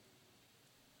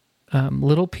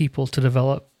little people to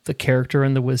develop the character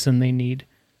and the wisdom they need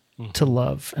to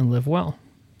love and live well.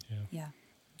 Yeah.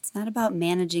 It's not about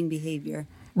managing behavior.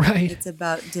 Right. It's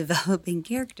about developing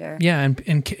character. Yeah.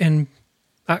 And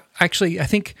actually, I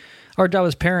think our job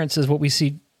as parents is what we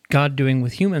see God doing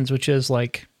with humans, which is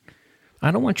like,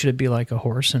 I don't want you to be like a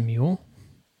horse and mule.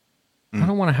 I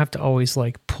don't want to have to always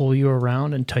like pull you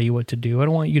around and tell you what to do. I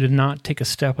don't want you to not take a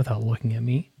step without looking at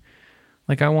me.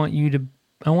 Like I want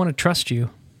to trust you.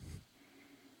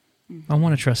 I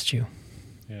want to trust you.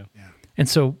 Yeah. And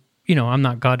so, I'm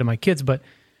not God to my kids, but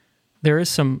there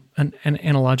is an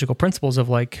analogical principles of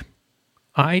like,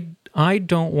 I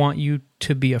don't want you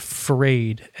to be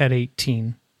afraid at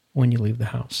 18 when you leave the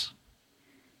house.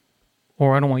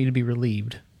 Or I don't want you to be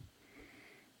relieved.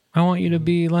 I want you to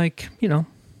be like,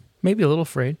 maybe a little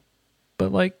afraid,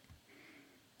 but like,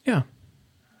 yeah.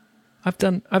 I've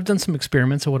done some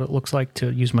experiments of what it looks like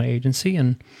to use my agency,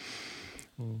 and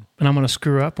I'm going to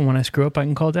screw up, and when I screw up, I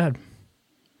can call Dad.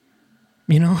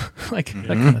 Like that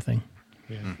kind of thing.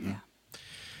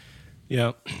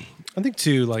 Yeah. I think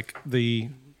too, like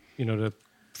to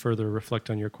further reflect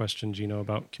on your question, Gino,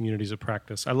 about communities of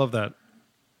practice. I love that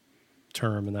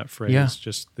term and that phrase,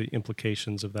 just the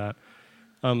implications of that.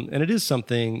 And this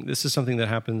is something that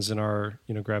happens in our,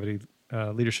 Gravity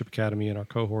Leadership Academy and our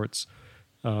cohorts.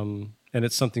 And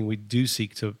it's something we do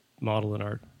seek to model in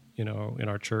our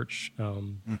church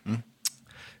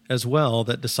as well,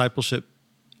 that discipleship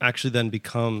actually then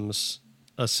becomes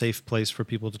a safe place for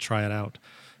people to try it out,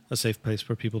 a safe place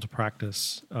for people to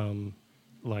practice,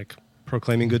 like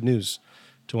proclaiming good news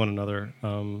to one another,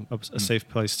 a safe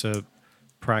place to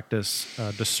practice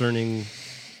discerning,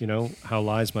 how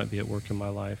lies might be at work in my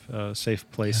life, a safe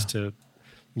place to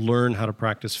learn how to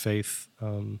practice faith,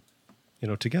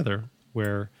 together,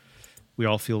 where we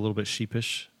all feel a little bit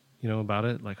sheepish, about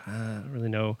it. Like, I don't really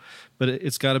know. But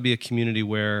it's got to be a community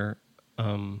where,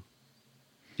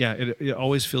 it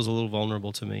always feels a little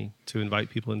vulnerable to me to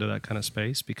invite people into that kind of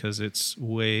space, because it's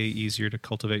way easier to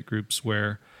cultivate groups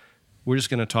where we're just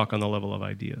going to talk on the level of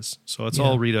ideas. So let's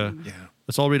all read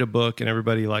a book, and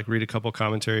everybody read a couple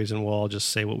commentaries, and we'll all just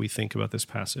say what we think about this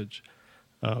passage.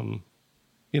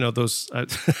 Those, I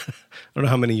don't know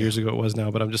how many years ago it was now,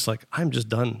 but I'm just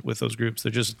done with those groups.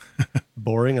 They're just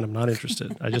boring, and I'm not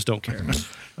interested. I just don't care.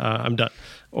 I'm done,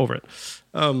 over it.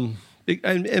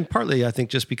 And partly, I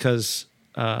think, just because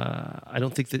I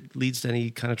don't think that leads to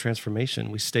any kind of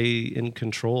transformation. We stay in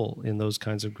control in those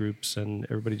kinds of groups, and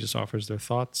everybody just offers their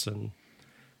thoughts, and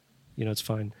it's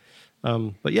fine.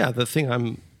 But the thing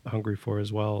I'm hungry for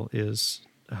as well is,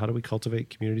 how do we cultivate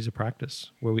communities of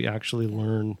practice where we actually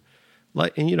learn,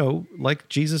 like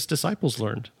Jesus' disciples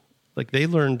learned. Like they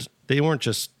weren't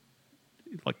just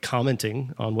like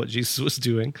commenting on what Jesus was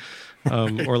doing,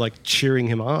 or like cheering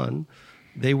him on.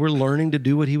 They were learning to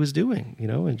do what he was doing,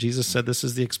 and Jesus said, this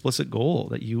is the explicit goal,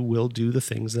 that you will do the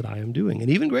things that I am doing, and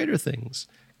even greater things,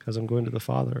 because I'm going to the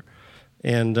Father.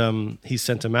 And he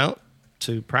sent them out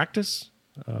to practice.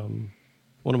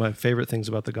 One of my favorite things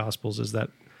about the Gospels is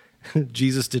that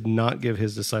Jesus did not give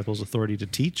his disciples authority to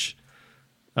teach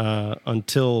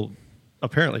until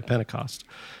apparently Pentecost,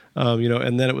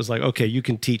 and then it was like, okay, you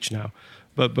can teach now.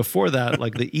 But before that,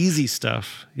 like the easy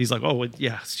stuff, he's like, oh,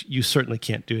 yes, you certainly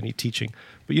can't do any teaching.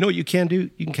 But you know what you can do?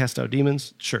 You can cast out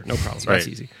demons. Sure, no problem. That's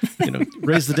easy.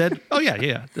 Raise the dead. Oh,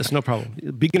 yeah, that's no problem.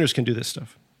 Beginners can do this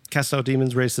stuff. Cast out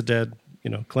demons, raise the dead,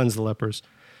 cleanse the lepers.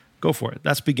 Go for it.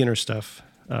 That's beginner stuff.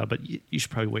 But you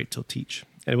should probably wait till teach.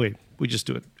 Anyway, we just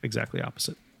do it exactly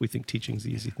opposite. We think teaching's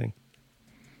the easy thing.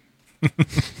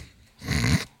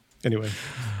 Anyway,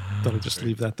 thought I'd just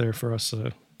leave that there for us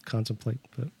to contemplate.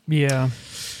 But yeah.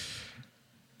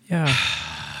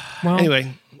 Well,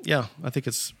 anyway, I think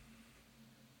it's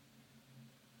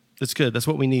good. That's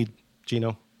what we need,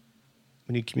 Gino.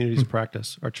 We need communities of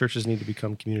practice. Our churches need to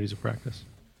become communities of practice.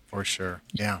 For sure.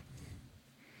 Yeah.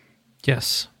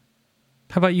 Yes.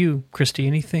 How about you, Christy?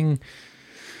 Anything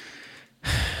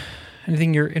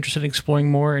you're interested in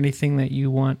exploring more? Anything that you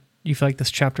feel like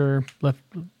this chapter was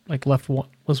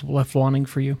left wanting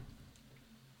for you?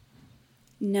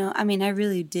 No, I mean, I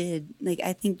really did. Like,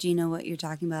 I think, Gino, what you're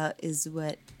talking about is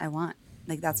what I want.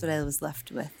 Like, that's what I was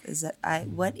left with, is that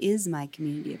what is my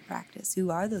community of practice? Who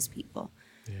are those people?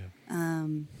 Yeah.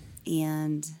 And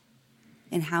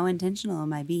how intentional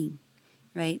am I being,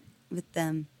 right, with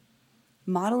them?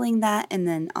 Modeling that, and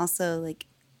then also, like,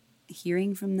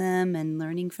 hearing from them and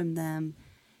learning from them.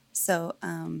 So,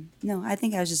 no, I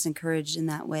think I was just encouraged in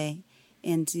that way,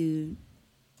 and to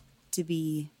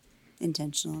be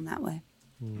intentional in that way.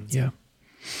 Yeah.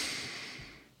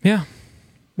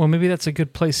 Well, maybe that's a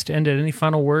good place to end it. Any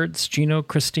final words? Gino,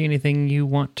 Christy, anything you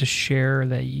want to share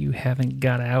that you haven't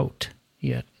got out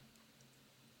yet?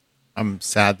 I'm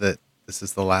sad that this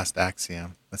is the last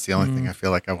axiom. That's the only thing I feel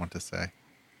like I want to say.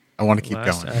 I want to keep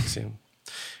Last going. axiom.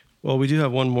 Well, we do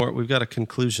have one more. We've got a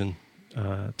conclusion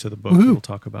to the book we'll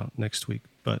talk about next week.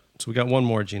 But so we got one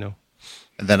more, Gino.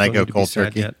 And then I Don't go need to be cold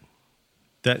sad turkey.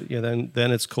 yet.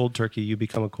 Then it's cold turkey. You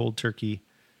become a cold turkey,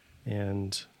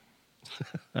 and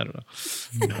I don't know.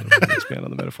 I don't know how to expand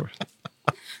on the metaphor.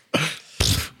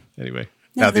 Anyway,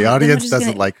 Now the then we're audience just doesn't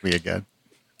gonna- like me again.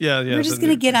 yeah. We're just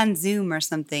going to get on Zoom or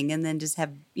something and then just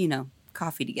have,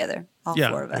 coffee together, all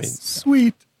four of us.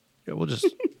 Sweet. Yeah, we'll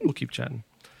keep chatting.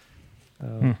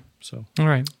 So All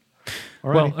right.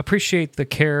 Well, appreciate the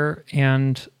care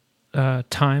and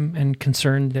time and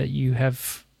concern that you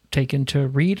have taken to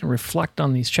read and reflect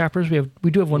on these chapters.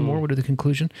 We do have one more. We'll do the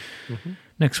conclusion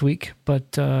next week.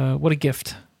 But what a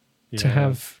gift to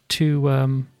have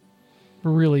two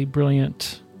really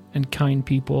brilliant and kind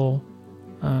people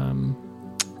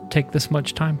take this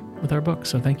much time with our book.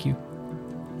 So thank you.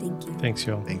 Thank you. thanks,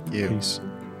 y'all. Thank you. Peace.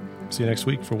 See you next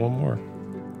week for one more.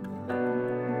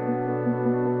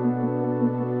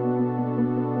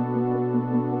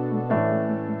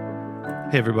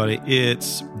 Hey, everybody,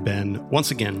 it's Ben.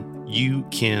 Once again, you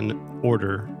can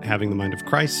order Having the Mind of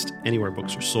Christ anywhere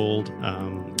books are sold.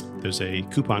 There's a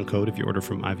coupon code if you order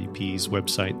from IVP's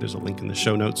website. There's a link in the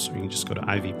show notes, or you can just go to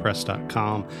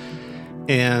ivpress.com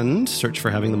and search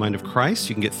for Having the Mind of Christ.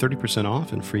 You can get 30%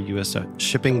 off and free U.S.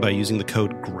 shipping by using the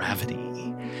code GRAVITY,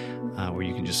 where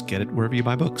you can just get it wherever you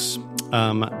buy books.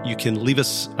 You can leave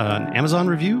us an Amazon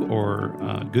review or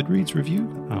a Goodreads review.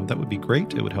 That would be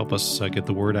great. It would help us get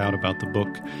the word out about the book.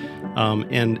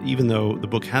 And even though the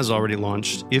book has already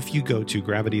launched, if you go to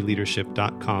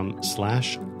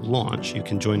gravityleadership.com/launch, you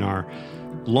can join our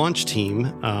launch team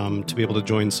to be able to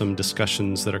join some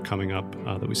discussions that are coming up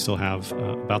that we still have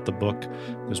about the book.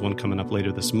 There's one coming up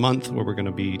later this month where we're going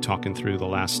to be talking through the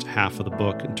last half of the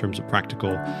book in terms of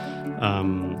practical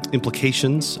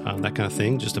implications, that kind of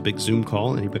thing. Just a big Zoom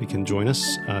call. Anybody can join us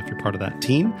if you're part of that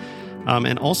team.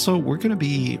 And also, we're going to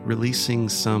be releasing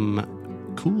some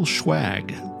cool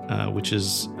swag, which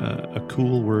is a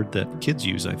cool word that kids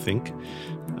use, I think.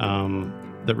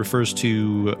 That refers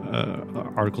to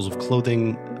articles of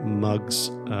clothing, mugs,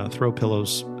 throw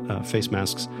pillows, face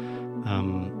masks,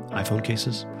 iPhone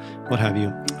cases, what have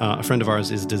you. A friend of ours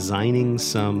is designing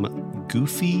some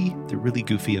they're really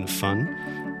goofy and fun,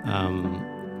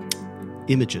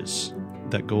 images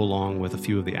that go along with a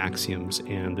few of the axioms,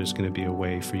 and there's going to be a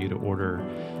way for you to order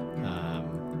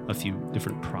a few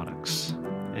different products.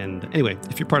 And anyway,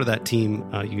 if you're part of that team,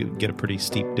 you get a pretty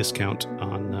steep discount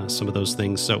on some of those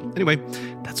things. So anyway,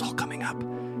 that's all coming up.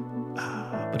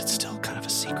 But it's still kind of a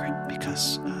secret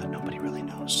because nobody really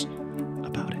knows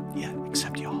about it yet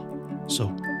except y'all.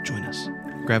 So join us.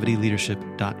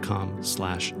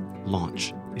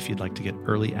 gravityleadership.com/launch if you'd like to get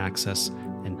early access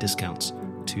and discounts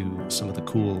to some of the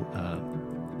cool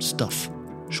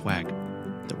swag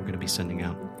that we're going to be sending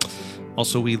out.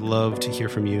 Also, we love to hear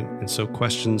from you, and so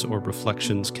questions or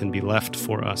reflections can be left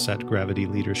for us at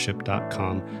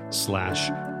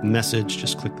gravityleadership.com/message.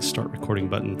 Just click the start recording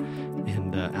button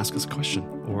and ask us a question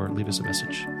or leave us a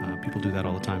message. People do that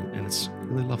all the time, and it's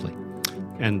really lovely.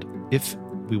 And if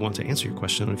we want to answer your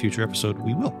question on a future episode,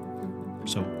 we will.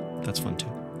 So that's fun too.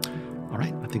 All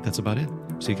right, I think that's about it.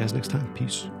 See you guys next time.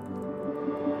 Peace.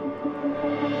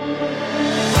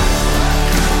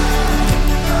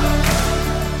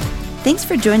 Thanks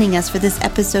for joining us for this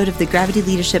episode of the Gravity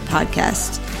Leadership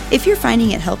Podcast. If you're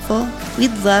finding it helpful,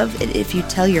 we'd love it if you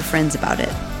tell your friends about it.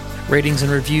 Ratings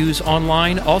and reviews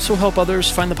online also help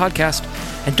others find the podcast.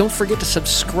 And don't forget to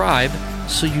subscribe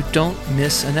so you don't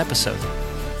miss an episode.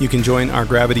 You can join our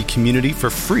Gravity community for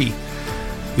free.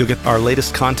 You'll get our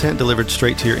latest content delivered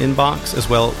straight to your inbox, as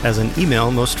well as an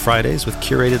email most Fridays with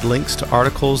curated links to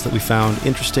articles that we found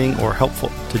interesting or helpful.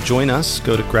 To join us,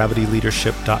 go to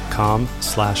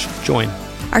gravityleadership.com/join.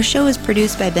 Our show is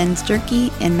produced by Ben Sturkey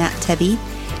and Matt Tebby.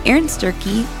 Aaron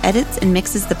Sturkey edits and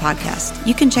mixes the podcast.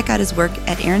 You can check out his work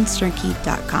at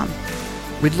aaronsturkey.com.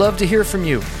 We'd love to hear from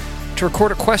you. To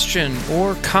record a question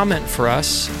or comment for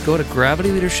us, go to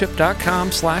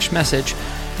gravityleadership.com/message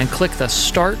and click the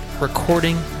Start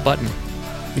Recording button.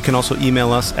 You can also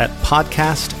email us at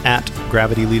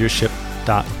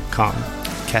podcast@gravityleadership.com.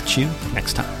 Catch you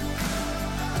next time.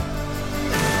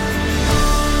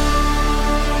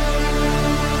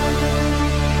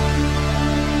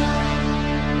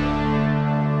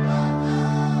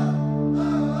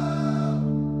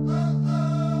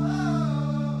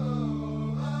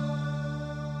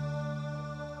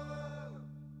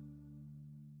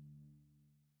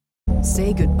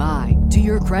 Say goodbye to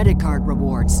your credit card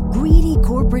rewards. Greedy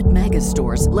corporate mega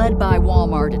stores, led by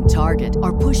Walmart and Target,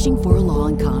 are pushing for a law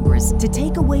in Congress to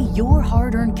take away your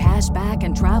hard-earned cash back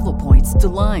and travel points to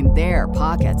line their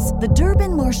pockets. The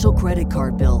Durbin-Marshall credit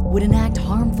card bill would enact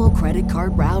harmful credit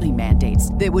card routing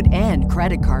mandates that would end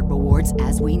credit card rewards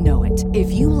as we know it.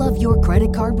 If you love your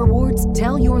credit card rewards,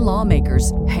 tell your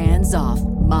lawmakers, hands off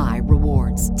my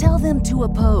rewards. Tell them to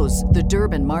oppose the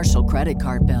Durbin-Marshall credit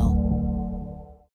card bill.